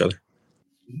relied on each other.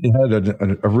 You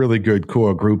had a really good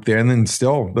core group there. And then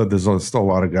there's still a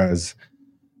lot of guys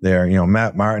there,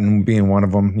 Matt Martin being one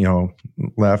of them,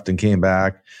 left and came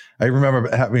back. I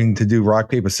remember having to do rock,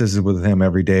 paper, scissors with him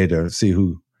every day to see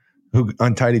who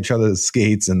untied each other's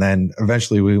skates. And then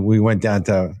eventually we went down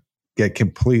to get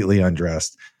completely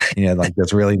undressed. He had like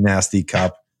this really nasty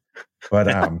cup. But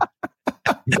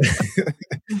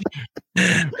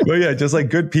but yeah, just like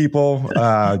good people,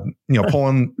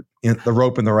 pulling the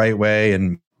rope in the right way.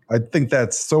 And I think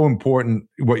that's so important,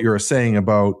 what you were saying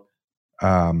about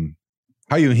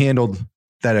how you handled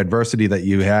that adversity that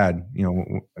you had.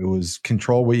 It was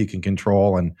control what you can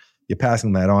control, and you're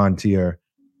passing that on to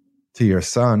your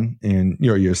son and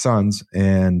your sons.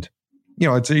 And,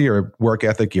 it's your work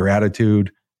ethic, your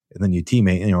attitude, and then your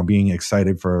teammate, being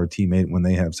excited for a teammate when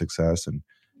they have success. And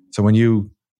so when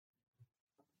you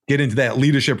get into that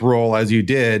leadership role, as you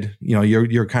did,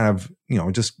 you're kind of,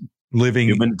 just living.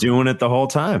 You've been doing it the whole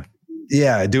time.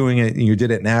 Yeah, doing it. You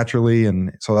did it naturally.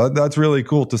 And so that's really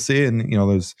cool to see. And,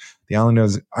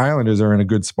 the Islanders are in a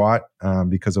good spot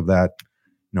because of that,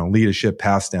 leadership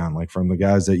passed down, like from the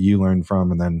guys that you learned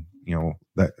from, and then,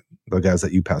 the guys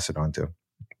that you pass it on to.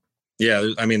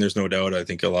 Yeah, I mean, there's no doubt. I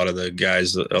think a lot of the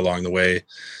guys along the way,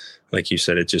 like you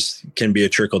said, it just can be a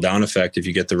trickle down effect. If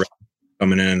you get the right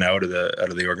coming in and out of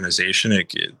the organization,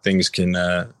 things can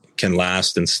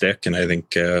last and stick. And I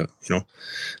think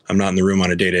I'm not in the room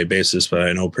on a day-to-day basis, but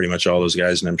I know pretty much all those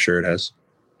guys, and I'm sure it has.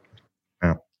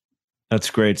 Yeah, that's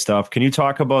great stuff. Can you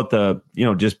talk about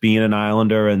just being an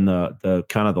Islander and the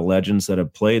kind of the legends that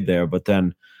have played there, but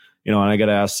then, and I got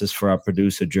to ask this for our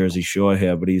producer, Jersey Shore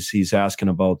here, but he's asking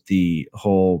about the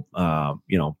whole,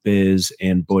 Biz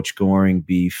and Butch Goring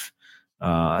beef,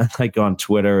 like on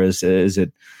Twitter. Is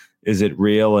it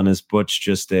real? And is Butch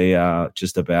just a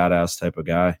badass type of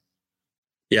guy?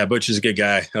 Yeah, Butch is a good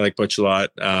guy. I like Butch a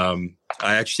lot.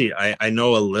 I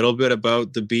know a little bit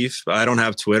about the beef. I don't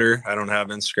have Twitter. I don't have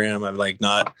Instagram. I'm like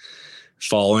not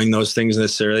following those things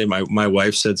necessarily. My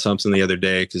wife said something the other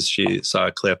day because she saw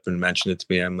a clip and mentioned it to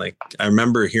me. I'm like, I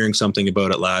remember hearing something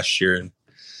about it last year, and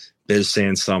Biz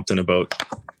saying something about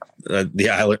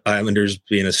the Islanders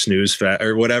being a snooze fest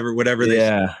or whatever they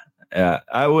said. Yeah.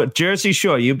 I would. Jersey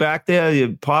Shore, you back there?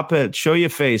 You pop it. Show your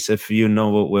face if you know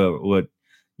what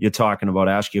you're talking about.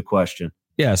 Ask your question.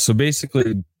 Yeah. So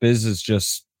basically, Biz has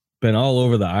just been all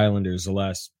over the Islanders the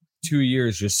last 2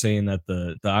 years, just saying that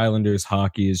the Islanders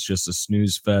hockey is just a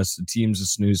snooze fest. The team's a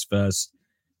snooze fest.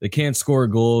 They can't score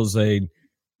goals. They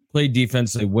play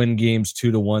defense. They win games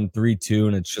 2-1, 3-2,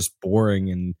 and it's just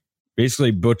boring. And basically,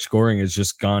 Butch Goring has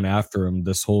just gone after him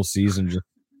this whole season. Just,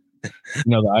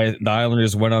 the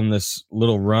Islanders went on this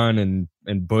little run,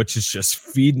 and Butch is just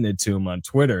feeding it to him on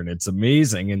Twitter, and it's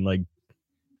amazing. And like,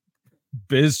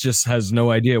 Biz just has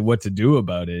no idea what to do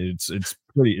about it. It's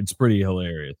pretty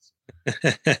hilarious.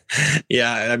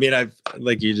 Yeah, I mean, I've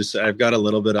got a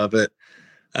little bit of it.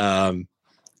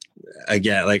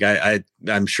 Again, like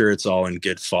I'm sure it's all in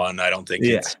good fun. I don't think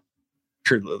it's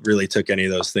really took any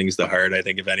of those things to heart. I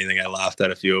think if anything, I laughed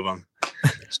at a few of them.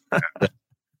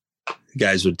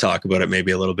 Guys would talk about it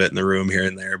maybe a little bit in the room here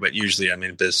and there, but usually, I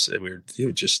mean, you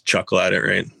would just chuckle at it,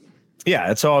 right?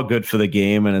 Yeah, it's all good for the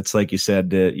game, and it's like you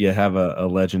said, you have a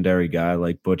legendary guy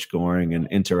like Butch Goring, and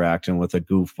interacting with a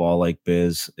goofball like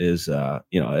Biz is, at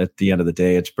the end of the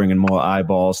day, it's bringing more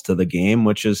eyeballs to the game,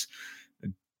 which is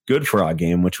good for our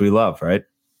game, which we love, right?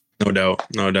 No doubt.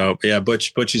 Yeah,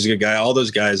 Butch is a good guy. All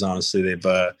those guys, honestly, they've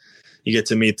you get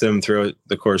to meet them throughout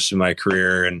the course of my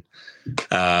career, and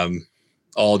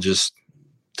all just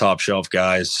top shelf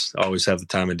guys, always have the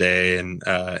time of day, and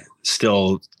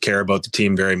still care about the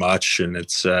team very much. And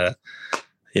it's the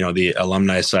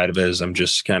alumni side of it is I'm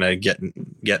just kind of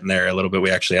getting there a little bit.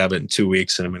 We actually have it in 2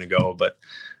 weeks, and I'm going to go. But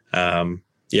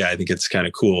I think it's kind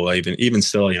of cool. Even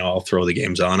still, I'll throw the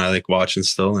games on. I like watching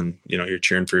still, and you're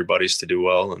cheering for your buddies to do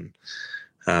well.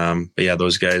 And but yeah,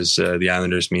 those guys, the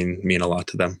Islanders mean a lot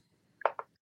to them.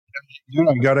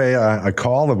 I got a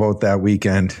call about that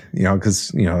weekend, because,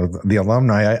 the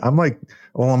alumni, I'm like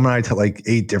alumni to like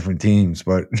 8 different teams,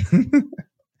 but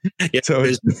yeah, so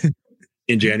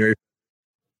in January.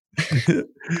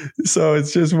 So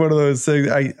it's just one of those things.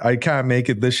 I can't make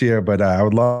it this year, but I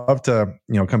would love to,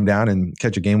 come down and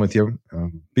catch a game with you.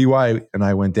 BY and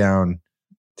I went down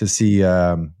to see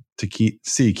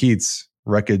Keith's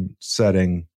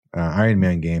record-setting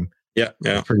Ironman game. Yeah.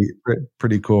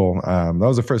 Pretty cool. That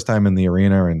was the first time in the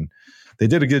arena, and they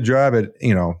did a good job at,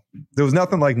 there was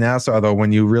nothing like Nassau though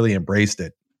when you really embraced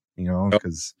it,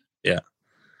 because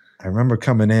I remember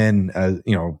coming in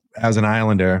as an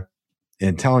Islander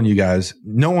and telling you guys,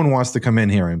 no one wants to come in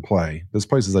here and play. This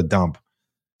place is a dump.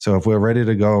 So if we're ready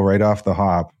to go right off the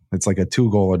hop, it's like a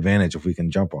 2-goal advantage if we can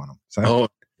jump on them. So,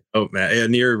 oh man,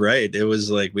 and you're right. It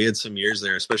was like we had some years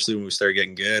there, especially when we started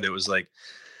getting good. It was like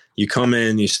you come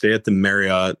in, you stay at the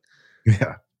Marriott.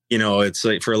 Yeah. It's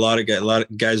like for a lot of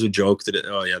guys would joke that,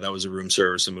 that was a room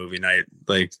service, a movie night.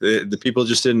 Like the people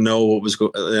just didn't know what was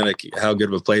like how good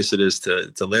of a place it is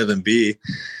to live and be.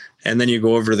 And then you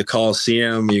go over to the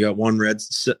Coliseum. You got one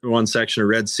section of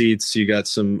red seats. You got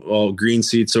some green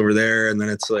seats over there, and then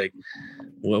it's like,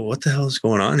 well, what the hell is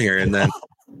going on here? And then,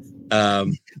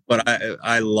 but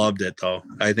I loved it though.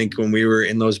 I think when we were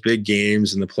in those big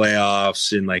games in the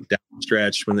playoffs and like that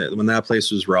stretch when that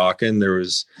place was rocking, there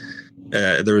was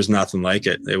nothing like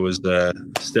it. It was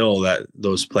still that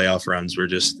those playoff runs were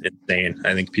just insane.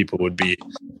 I think people would be.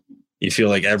 You feel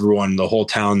like everyone, the whole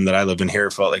town that I live in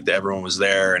here, felt like everyone was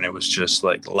there, and it was just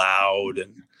like loud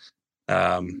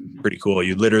and pretty cool.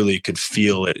 You literally could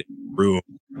feel it in the room,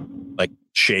 like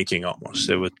shaking almost.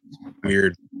 It was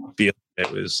weird feeling. It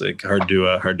was like hard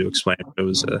to explain. It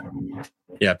was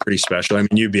pretty special. I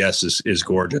mean, UBS is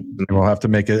gorgeous. We'll have to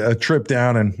make a trip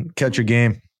down and catch a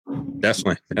game.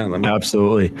 Definitely. Yeah,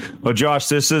 absolutely. Well, Josh,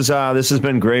 this has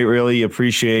been great. Really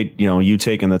appreciate, you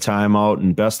taking the time out,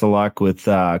 and best of luck with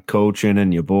coaching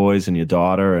and your boys and your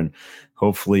daughter. And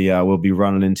hopefully we'll be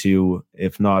running into you,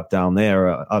 if not down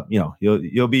there,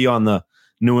 you'll be on the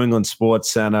New England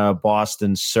Sports Center,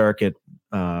 Boston circuit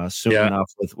soon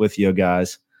enough with your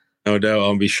guys. No doubt.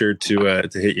 I'll be sure to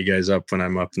hit you guys up when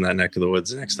I'm up in that neck of the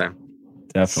woods next time.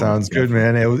 Definitely. Sounds good,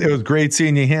 man. It was great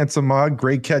seeing you, handsome mug.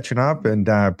 Great catching up, and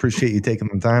appreciate you taking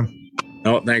the time.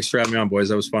 Oh, thanks for having me on, boys.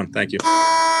 That was fun. Thank you.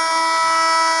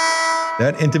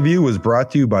 That interview was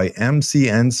brought to you by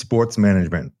MCN Sports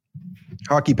Management.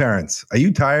 Hockey parents, are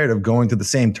you tired of going to the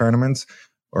same tournaments,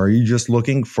 or are you just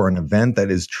looking for an event that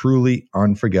is truly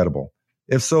unforgettable?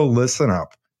 If so, listen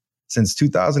up. Since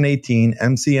 2018,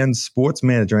 MCN Sports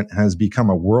Management has become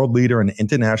a world leader in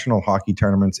international hockey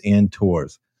tournaments and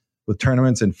tours. With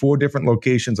tournaments in 4 different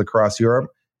locations across Europe,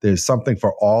 there's something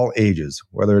for all ages,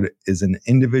 whether it is an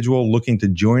individual looking to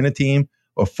join a team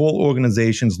or full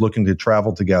organizations looking to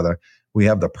travel together. We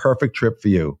have the perfect trip for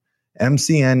you.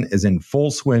 MCN is in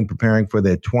full swing preparing for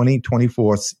their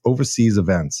 2024 overseas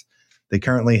events. They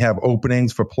currently have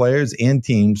openings for players and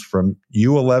teams from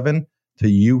U11 to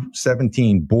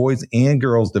U17 boys and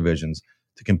girls divisions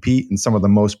to compete in some of the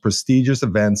most prestigious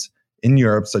events in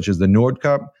Europe, such as the Nord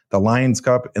Cup, the Lions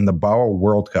Cup, and the Bauer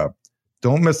World Cup.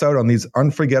 Don't miss out on these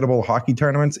unforgettable hockey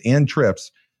tournaments and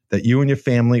trips that you and your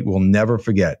family will never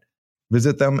forget.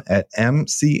 Visit them at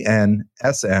mcnsm.com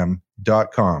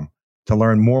to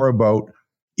learn more about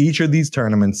each of these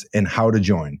tournaments and how to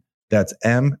join. That's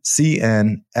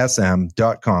mcnsm.com,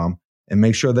 and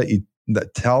make sure that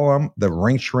tell them the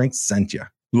Rink Shrink sent you.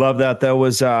 Love that. That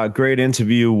was a great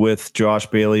interview with Josh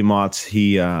Bailey-Motz.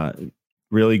 He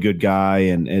really good guy,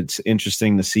 and it's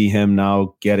interesting to see him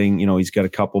now getting, he's got a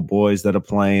couple boys that are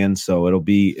playing, so it'll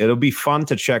be fun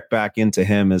to check back into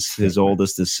him as his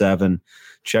oldest is 7.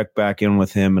 Check back in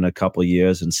with him in a couple of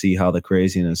years and see how the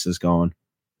craziness is going.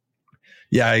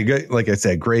 Yeah, like I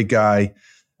said, great guy.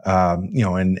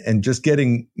 And just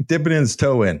dipping his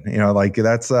toe in,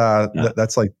 that's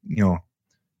like,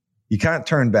 you can't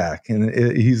turn back, and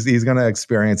he's going to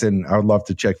experience it. And I would love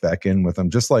to check back in with him,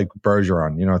 just like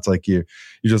Bergeron. It's like you're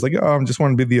just like, I just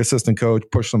want to be the assistant coach,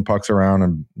 push some pucks around,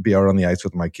 and be out on the ice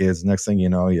with my kids. Next thing you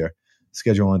know, you're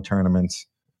scheduling tournaments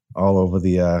all over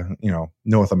the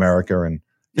North America and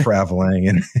traveling,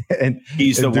 and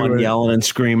he's the one yelling and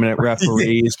screaming at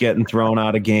referees, getting thrown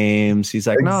out of games. He's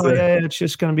like, exactly. No, it's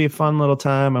just going to be a fun little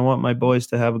time. I want my boys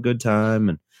to have a good time.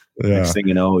 And next thing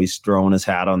you know, he's throwing his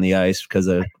hat on the ice because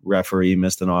a referee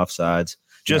missed an offsides.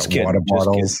 Just kidding. Water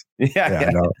bottles. Yeah.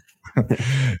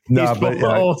 No,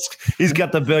 he's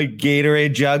got the big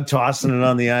Gatorade jug, tossing it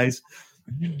on the ice.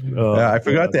 I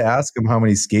forgot to ask him how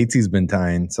many skates he's been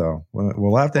tying, so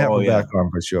we'll have to have him back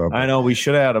on for sure. I know we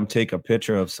should have had him take a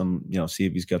picture of some, see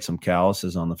if he's got some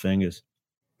calluses on the fingers.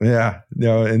 Yeah,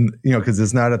 and because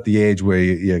it's not at the age where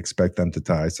you expect them to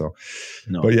tie. So,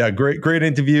 no. But yeah, great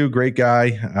interview, great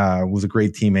guy. Was a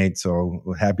great teammate. So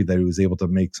we're happy that he was able to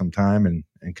make some time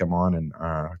and come on and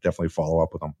definitely follow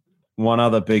up with him. One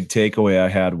other big takeaway I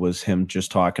had was him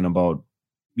just talking about,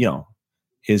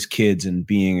 his kids and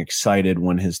being excited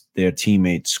when their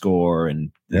teammates score,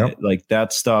 and like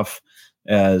that stuff.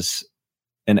 As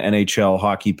an NHL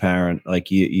hockey parent, like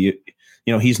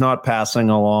he's not passing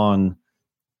along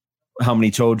how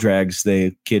many toe drags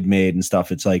the kid made and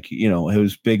stuff. It's like,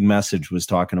 his big message was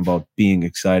talking about being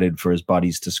excited for his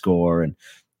buddies to score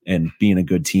and being a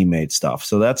good teammate stuff.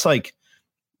 So that's like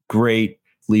great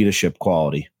leadership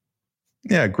quality.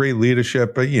 Yeah, great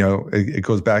leadership. But, it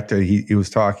goes back to he was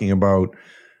talking about,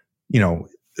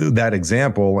 that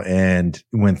example, and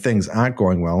when things aren't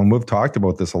going well, and we've talked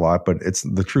about this a lot, but it's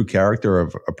the true character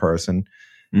of a person.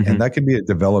 Mm-hmm. And that can be a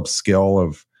developed skill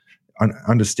of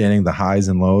understanding the highs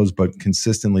and lows, but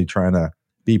consistently trying to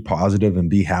be positive and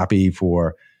be happy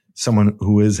for someone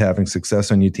who is having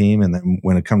success on your team. And then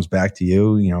when it comes back to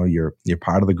you, you're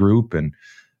part of the group and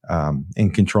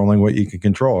controlling what you can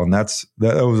control. And that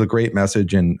was a great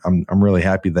message. And I'm really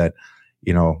happy that,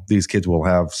 these kids will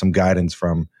have some guidance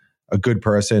from a good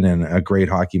person and a great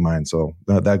hockey mind. So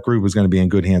that group is going to be in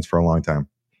good hands for a long time.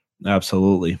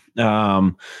 Absolutely.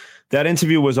 That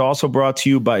interview was also brought to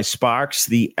you by Sparks,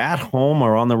 the at-home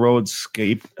or on-the-road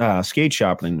skate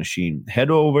sharpening machine. Head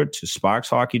over to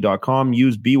sparkshockey.com.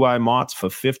 Use BYMOTS for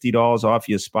 $50 off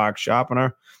your Sparks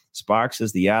sharpener. Sparks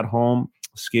is the at-home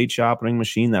skate sharpening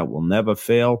machine that will never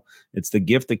fail. It's the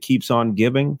gift that keeps on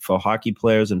giving for hockey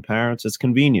players and parents. It's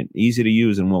convenient, easy to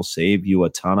use, and will save you a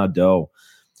ton of dough.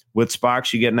 With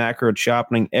Sparks, you get an accurate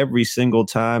sharpening every single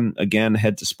time. Again,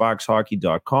 head to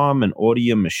sparkshockey.com and order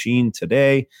your machine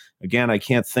today. Again, I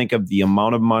can't think of the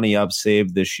amount of money I've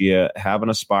saved this year having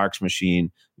a Sparks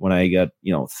machine when I got,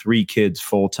 3 kids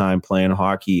full-time playing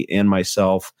hockey and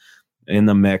myself in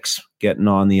the mix, getting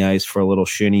on the ice for a little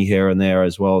shinny here and there,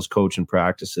 as well as coaching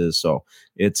practices. So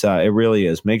it really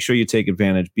is. Make sure you take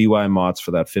advantage. BYMOTS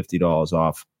for that $50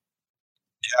 off.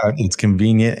 Yeah, it's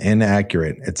convenient and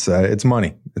accurate. It's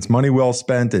money. It's money well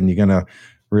spent, and you're gonna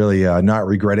really not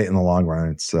regret it in the long run.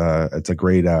 It's a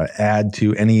great add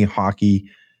to any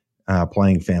hockey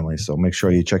playing family. So make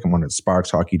sure you check them out at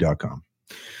sparkshockey.com.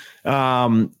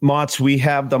 Mots, we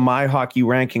have the My Hockey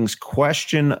Rankings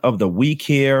question of the week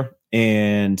here,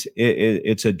 and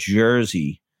it's a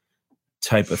jersey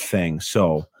type of thing.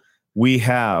 So we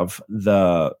have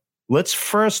let's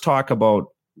first talk about,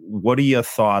 what are your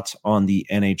thoughts on the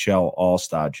NHL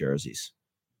All-Star jerseys?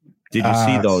 Did you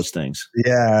see those things?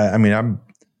 Yeah, I mean,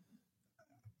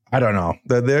 I don't know.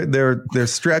 They're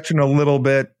stretching a little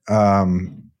bit.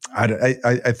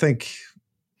 I think,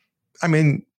 I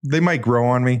mean, they might grow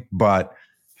on me, but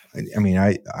I mean,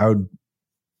 I would,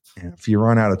 if you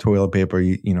run out of toilet paper,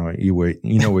 you wait,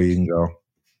 where you can go.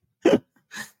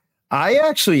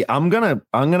 I'm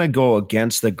gonna go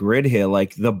against the grid here.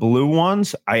 Like the blue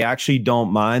ones, I actually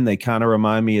don't mind. They kind of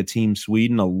remind me of Team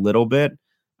Sweden a little bit.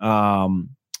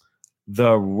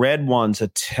 The red ones are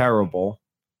terrible.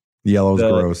 Yellow's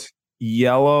gross.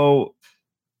 Yellow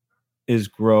is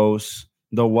gross.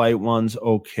 The white one's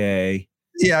okay.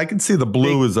 Yeah, I can see the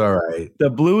blue is all right. The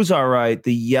blue's all right.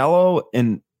 The yellow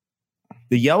and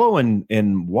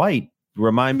white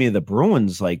remind me of the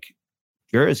Bruins like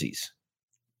jerseys.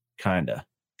 Kinda.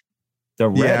 The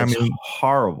red is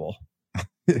horrible.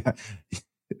 Yeah.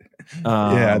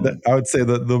 I would say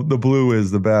the blue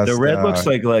is the best. The red looks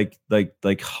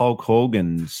like Hulk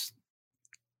Hogan's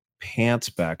pants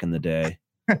back in the day.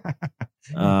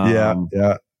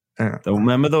 Yeah.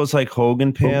 Remember those like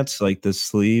Hogan pants, like the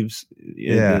sleeves?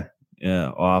 Yeah,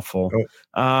 awful.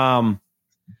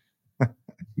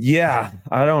 Yeah,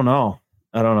 I don't know.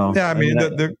 Yeah, I mean,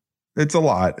 it's a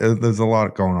lot. There's a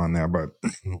lot going on there, but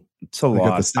it's a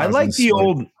lot. I like the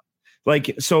old,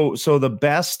 like, so the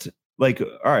best, like,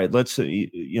 all right, let's,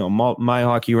 My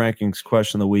Hockey Rankings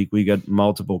question of the week. We got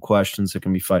multiple questions that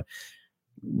can be fun.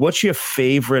 What's your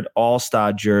favorite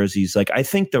All-Star jerseys? Like, I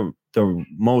think the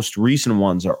most recent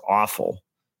ones are awful.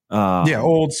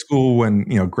 Old school when,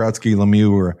 Gretzky,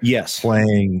 Lemieux were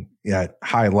playing at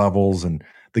high levels and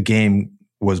the game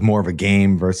was more of a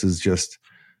game versus just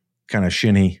kind of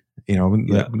shinny.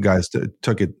 Guys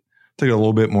took it a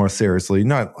little bit more seriously,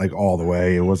 not like all the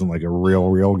way. It wasn't like a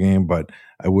real game, but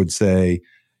I would say,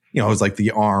 it was like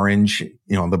the orange,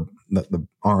 the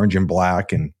orange and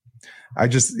black. And I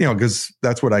just, because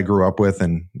that's what I grew up with,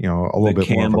 and, a little bit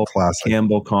more of a classic.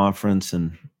 Campbell Conference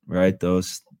and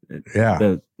those,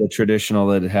 the traditional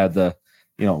that had the,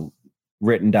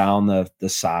 written down the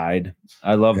side.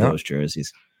 I love those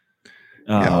jerseys.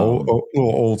 Little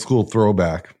old school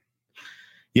throwback.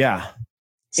 Yeah.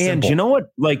 Simple. And you know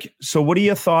what? Like, so what are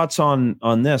your thoughts on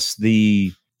this?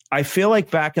 I feel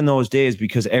like back in those days,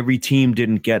 because every team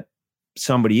didn't get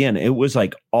somebody in, it was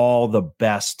like all the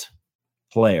best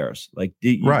players. Like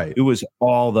it was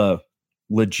all the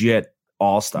legit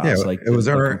all-stars. Yeah, like it was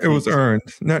earned.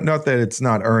 Not that it's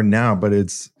not earned now, but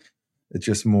it's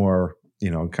just more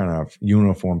kind of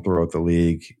uniform throughout the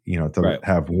league, to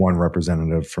have one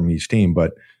representative from each team.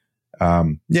 But I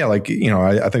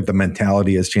think the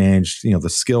mentality has changed, the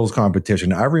skills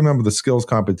competition. I remember the skills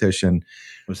competition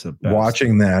was the best.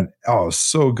 Watching that. Oh,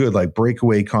 so good. Like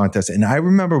breakaway contest. And I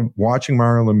remember watching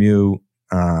Mario Lemieux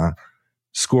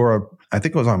score, I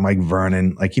think it was on Mike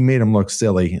Vernon. Like he made him look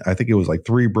silly. I think it was like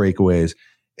 3 breakaways.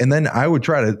 And then I would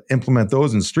try to implement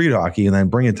those in street hockey and then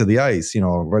bring it to the ice,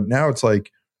 but now it's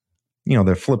like,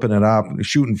 they're flipping it up,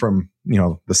 shooting from,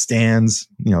 the stands,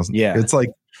 it's like,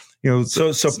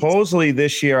 So supposedly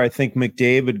this year, I think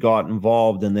McDavid got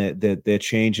involved in they're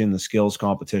changing the skills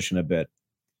competition a bit.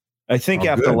 I think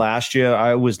after last year,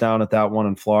 I was down at that one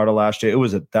in Florida last year.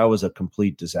 That was a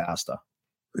complete disaster.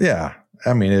 Yeah.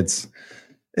 I mean, it's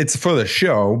for the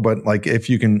show, but like if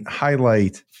you can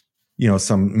highlight,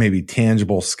 some maybe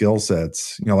tangible skill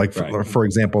sets, for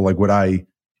example, like what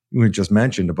we just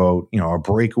mentioned about, a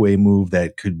breakaway move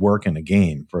that could work in a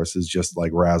game versus just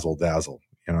like razzle dazzle,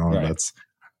 that's,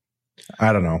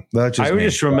 I don't know. I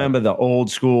just remember the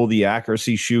old school, the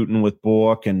accuracy shooting with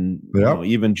Bork and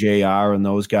even JR and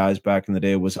those guys back in the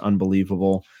day was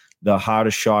unbelievable. The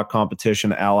hardest shot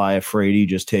competition, Ally Afraidy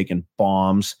just taking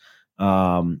bombs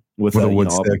with a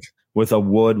wood stick. With a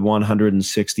wood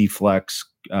 160 flex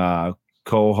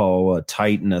Coho, a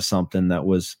Titan or something that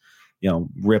was,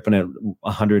 ripping it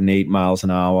 108 miles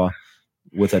an hour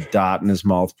with a dot in his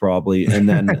mouth probably. And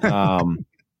then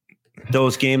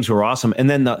those games were awesome. And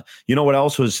then what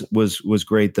else was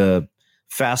great? The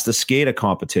fastest skater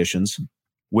competitions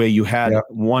where you had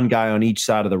one guy on each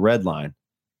side of the red line,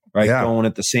 right? Going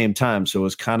at the same time. So it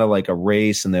was kind of like a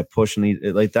race and they're pushing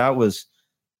that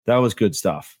was good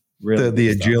stuff. Really the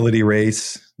agility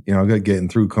race, getting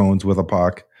through cones with a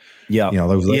puck. Yeah. It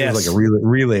was like a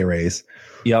relay race.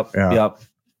 Yep.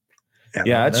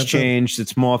 Yeah, it's changed.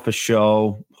 It's more for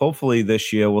show. Hopefully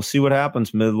this year we'll see what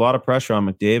happens. A lot of pressure on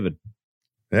McDavid.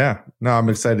 Yeah. No, I'm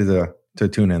excited to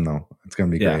tune in though. It's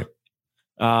going to be great.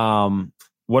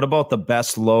 What about the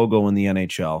best logo in the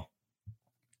NHL?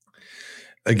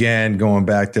 Again, going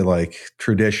back to like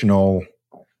traditional,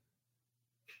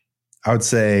 I would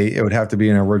say it would have to be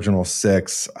an original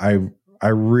 6. I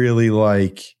really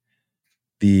like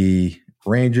the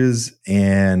Rangers,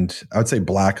 and I would say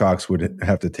Blackhawks would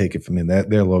have to take it from me.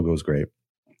 Their logo is great.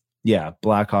 Yeah,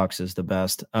 Blackhawks is the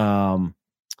best.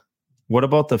 What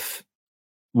about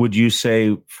would you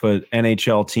say for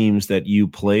NHL teams that you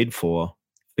played for,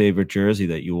 favorite jersey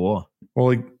that you wore?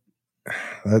 Well,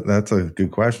 that's a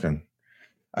good question.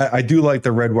 I do like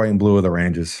the red, white, and blue of the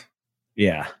Rangers.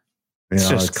 Yeah, it's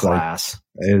just class.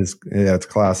 It's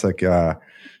classic.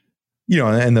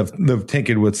 And they've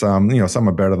tinkered with some, some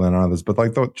are better than others, but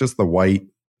like just the white,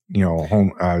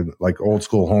 home, like old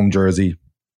school home jersey.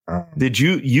 Did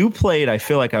you played? I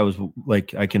feel like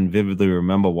I can vividly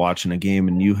remember watching a game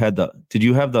and did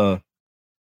you ever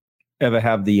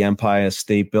have the Empire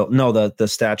State Building? No, the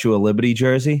Statue of Liberty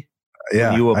jersey.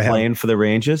 Yeah. You were playing for the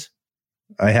Rangers.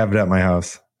 I have it at my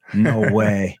house. No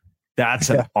way. That's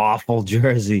an awful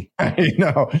jersey. I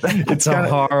know. It's a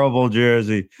horrible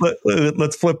jersey.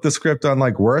 Let's flip the script on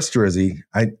like worst jersey.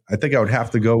 I think I would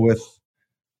have to go with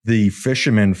the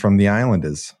fisherman from the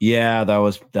Islanders. Yeah, that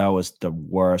was the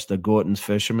worst. The Gorton's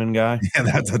fisherman guy. Yeah,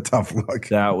 that's a tough look.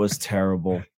 That was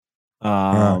terrible. You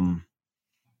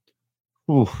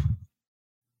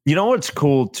know what's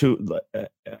cool too?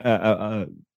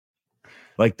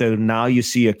 Like now you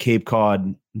see a Cape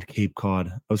Cod.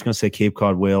 I was going to say Cape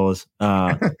Cod Whalers.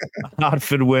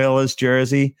 Hartford Whalers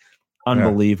jersey.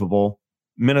 Unbelievable.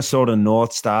 Yeah. Minnesota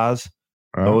North Stars.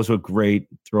 Those were great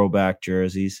throwback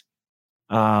jerseys.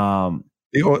 Like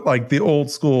the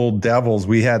old school Devils,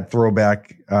 we had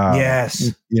throwback.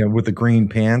 Yes. With the green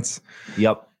pants.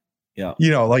 Yep. Yeah.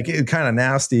 Like it kind of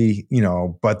nasty,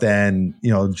 but then,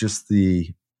 just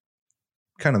the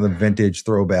kind of the vintage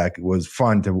throwback was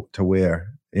fun to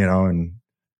wear, and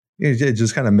it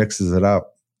just kind of mixes it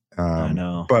up. I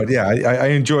know. But yeah, I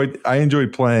enjoyed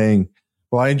playing.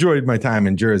 Well, I enjoyed my time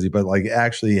in Jersey, but like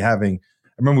actually I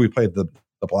remember we played the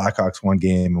Blackhawks one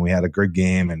game and we had a good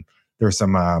game and there was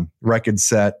some record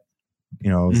set,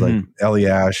 it was like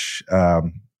Eliash,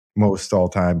 most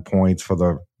all-time points for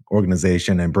the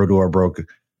organization, and Brodeur broke,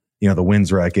 the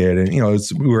wins record, and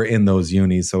we were in those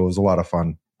unis, so it was a lot of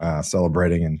fun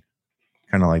celebrating and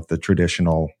kind of like the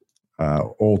traditional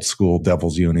old school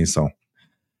Devils uni. So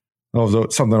that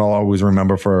was something I'll always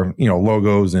remember for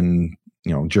logos and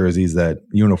jerseys, that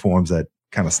uniforms that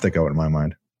kind of stick out in my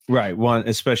mind. Right, one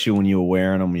especially when you were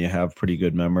wearing them, you have pretty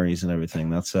good memories and everything.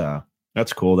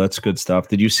 That's cool. That's good stuff.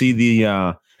 Did you see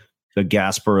the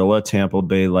Gasparilla Tampa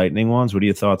Bay Lightning ones? What are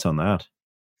your thoughts on that?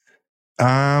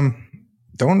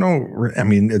 Don't know. I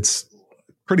mean, it's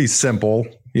pretty simple,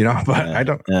 but I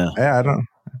don't. Yeah, I don't.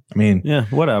 I mean, yeah,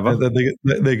 whatever.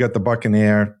 They got the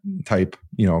Buccaneer type,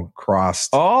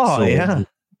 crossed. Oh, swords,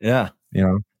 yeah.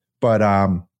 But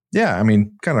yeah, I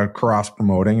mean, kind of cross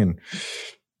promoting and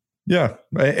yeah,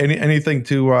 anything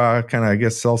to kind of, I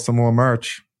guess, sell some more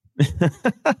merch.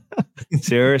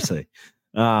 Seriously.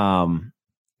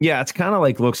 Yeah, it's kind of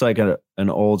like, looks like an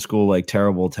old school, like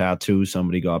terrible tattoo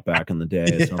somebody got back in the day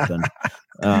or something.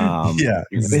 Yeah.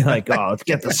 You'd be like, oh, let's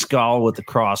get the skull with the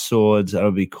cross swords. That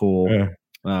would be cool. Yeah.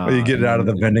 Well, you get it out of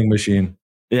the vending machine.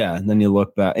 Yeah, and then you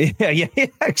look back. Yeah,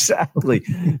 exactly.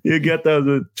 You get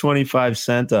the 25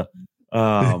 center.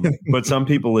 But some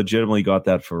people legitimately got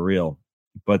that for real.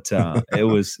 But it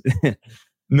was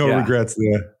no regrets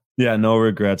there. Yeah, no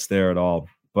regrets there at all.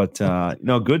 But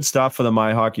good stuff for the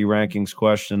My Hockey Rankings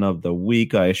question of the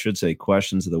week. I should say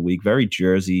questions of the week. Very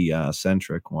Jersey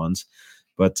centric ones.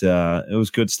 But it was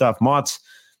good stuff. Motts,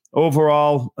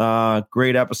 overall,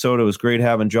 great episode. It was great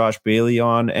having Josh Bailey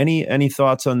on. Any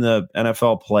thoughts on the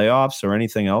NFL playoffs or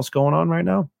anything else going on right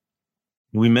now?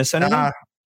 Did we miss anything?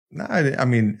 I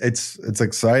mean, it's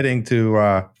exciting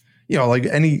to like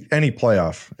any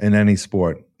playoff in any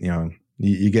sport.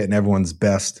 You getting everyone's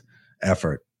best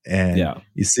effort, and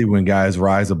you see when guys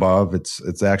rise above.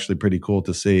 It's actually pretty cool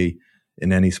to see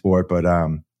in any sport. But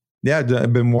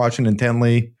I've been watching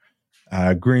intently.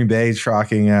 Green Bay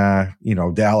shocking.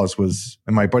 Dallas was,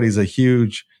 and my buddy's a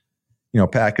huge,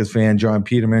 Packers fan. John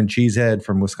Peterman, cheesehead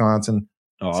from Wisconsin.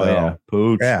 Oh yeah,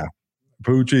 Pooch. Yeah,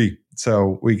 Poochie.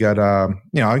 So we got,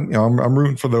 I'm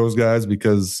rooting for those guys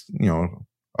because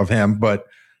of him. But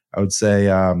I would say,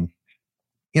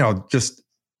 just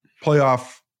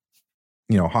playoff,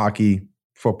 hockey,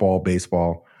 football,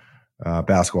 baseball,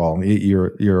 basketball.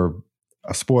 You're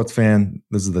a sports fan.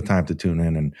 This is the time to tune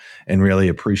in and really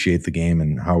appreciate the game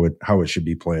and how it should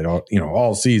be played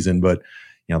all season. But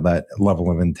that level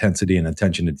of intensity and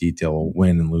attention to detail will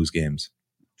win and lose games.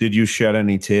 Did you shed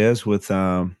any tears with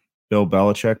Bill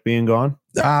Belichick being gone?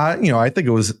 I think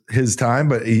it was his time,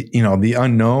 but the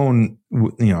unknown,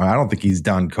 I don't think he's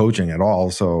done coaching at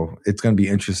all. So it's going to be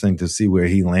interesting to see where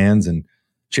he lands and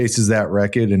chases that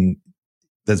record. And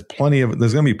there's going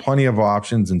to be plenty of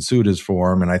options and suitors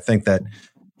for him. And I think that,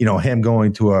 him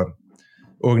going to a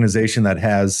organization that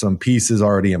has some pieces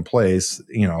already in place,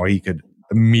 he could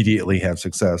immediately have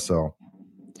success. So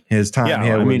his time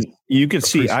here. I mean,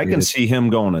 I can see him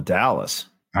going to Dallas.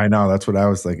 I know, that's what I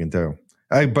was thinking too.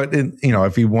 But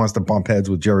if he wants to bump heads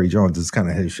with Jerry Jones, it's kind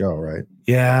of his show, right?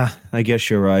 Yeah, I guess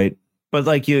you're right. But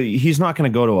he's not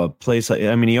going to go to a place he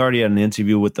already had an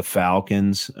interview with the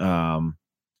Falcons.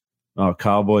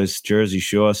 Cowboys. Jersey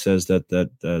Shore says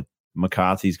that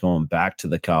McCarthy's going back to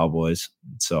the Cowboys.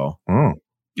 So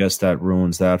guess that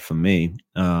ruins that for me.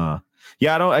 I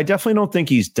definitely don't think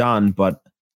he's done. But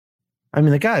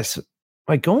the guy's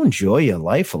go enjoy your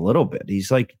life a little bit.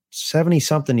 He's 70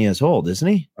 something years old, isn't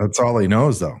he? That's all he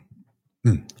knows, though.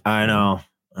 I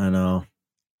know.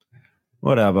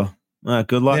 Whatever.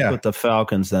 Good luck with the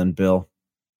Falcons then, Bill.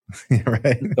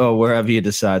 Right. Oh, wherever you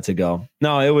decide to go.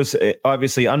 No, it was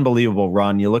obviously unbelievable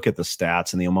run. You look at the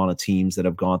stats and the amount of teams that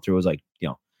have gone through. It was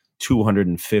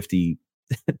 250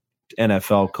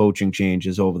 NFL coaching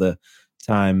changes over the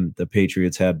time the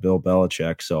Patriots had Bill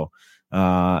Belichick. So,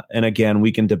 and again,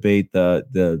 we can debate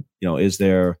the is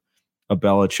there a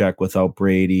Belichick without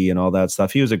Brady and all that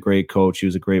stuff. He was a great coach. He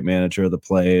was a great manager of the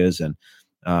players. And,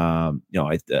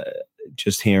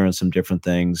 just hearing some different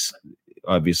things,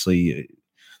 obviously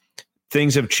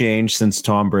things have changed since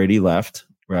Tom Brady left,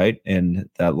 right? And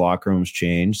that locker room's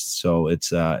changed. So it's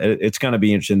going to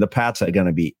be interesting. The Pats are going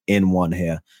to be in one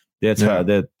here.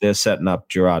 They're setting up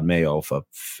Gerard Mayo for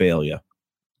failure.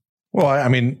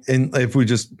 Well, if we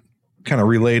just kind of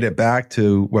relate it back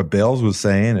to what Bales was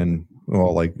saying, and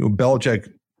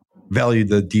Belichick valued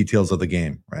the details of the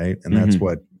game, right? And that's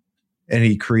and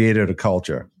he created a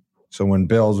culture. So when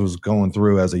Bales was going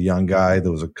through as a young guy,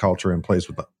 there was a culture in place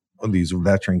with these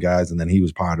veteran guys, and then he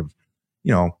was part of,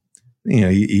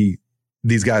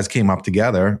 these guys came up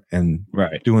together and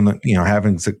doing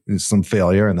having some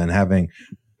failure and then having,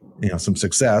 some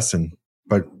success.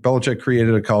 But Belichick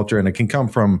created a culture, and it can come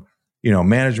from,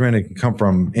 management. It can come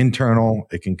from internal.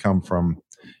 It can come from,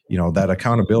 that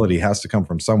accountability has to come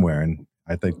from somewhere. And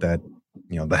I think that,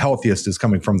 the healthiest is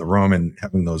coming from the room and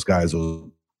having those guys,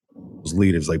 those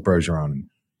leaders like Bergeron,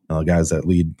 and guys that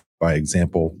lead by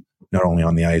example, not only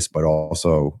on the ice, but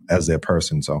also as their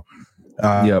person. So,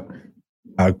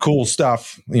 cool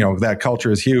stuff. That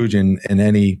culture is huge in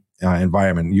any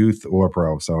environment, youth or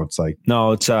pro. So it's like,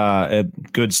 no, it's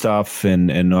good stuff.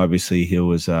 And obviously it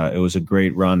was a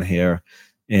great run here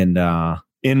in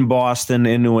Boston,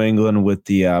 in New England with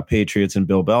the Patriots and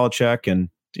Bill Belichick. And,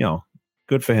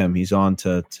 good for him. He's on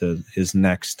to his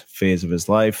next phase of his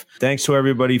life. Thanks to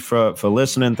everybody for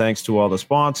listening. Thanks to all the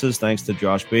sponsors. Thanks to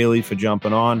Josh Bailey for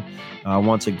jumping on.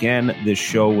 Once again, this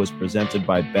show was presented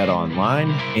by Bet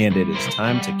Online, and it is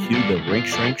time to cue the Rink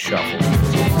Shrink Shuffle.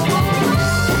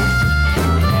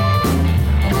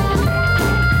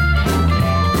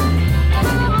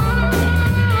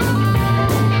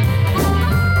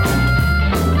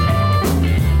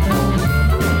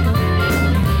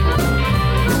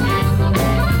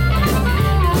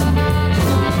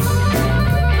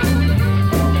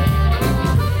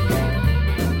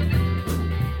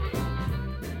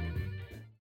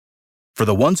 For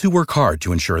the ones who work hard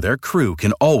to ensure their crew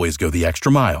can always go the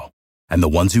extra mile, and the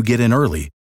ones who get in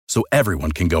early so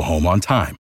everyone can go home on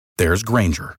time, there's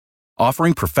Grainger,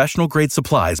 offering professional-grade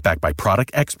supplies backed by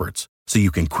product experts so you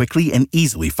can quickly and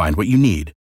easily find what you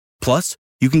need. Plus,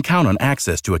 you can count on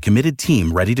access to a committed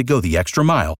team ready to go the extra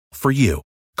mile for you.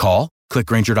 Call, click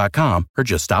Grainger.com, or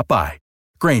just stop by.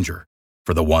 Grainger,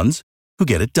 for the ones who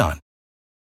get it done.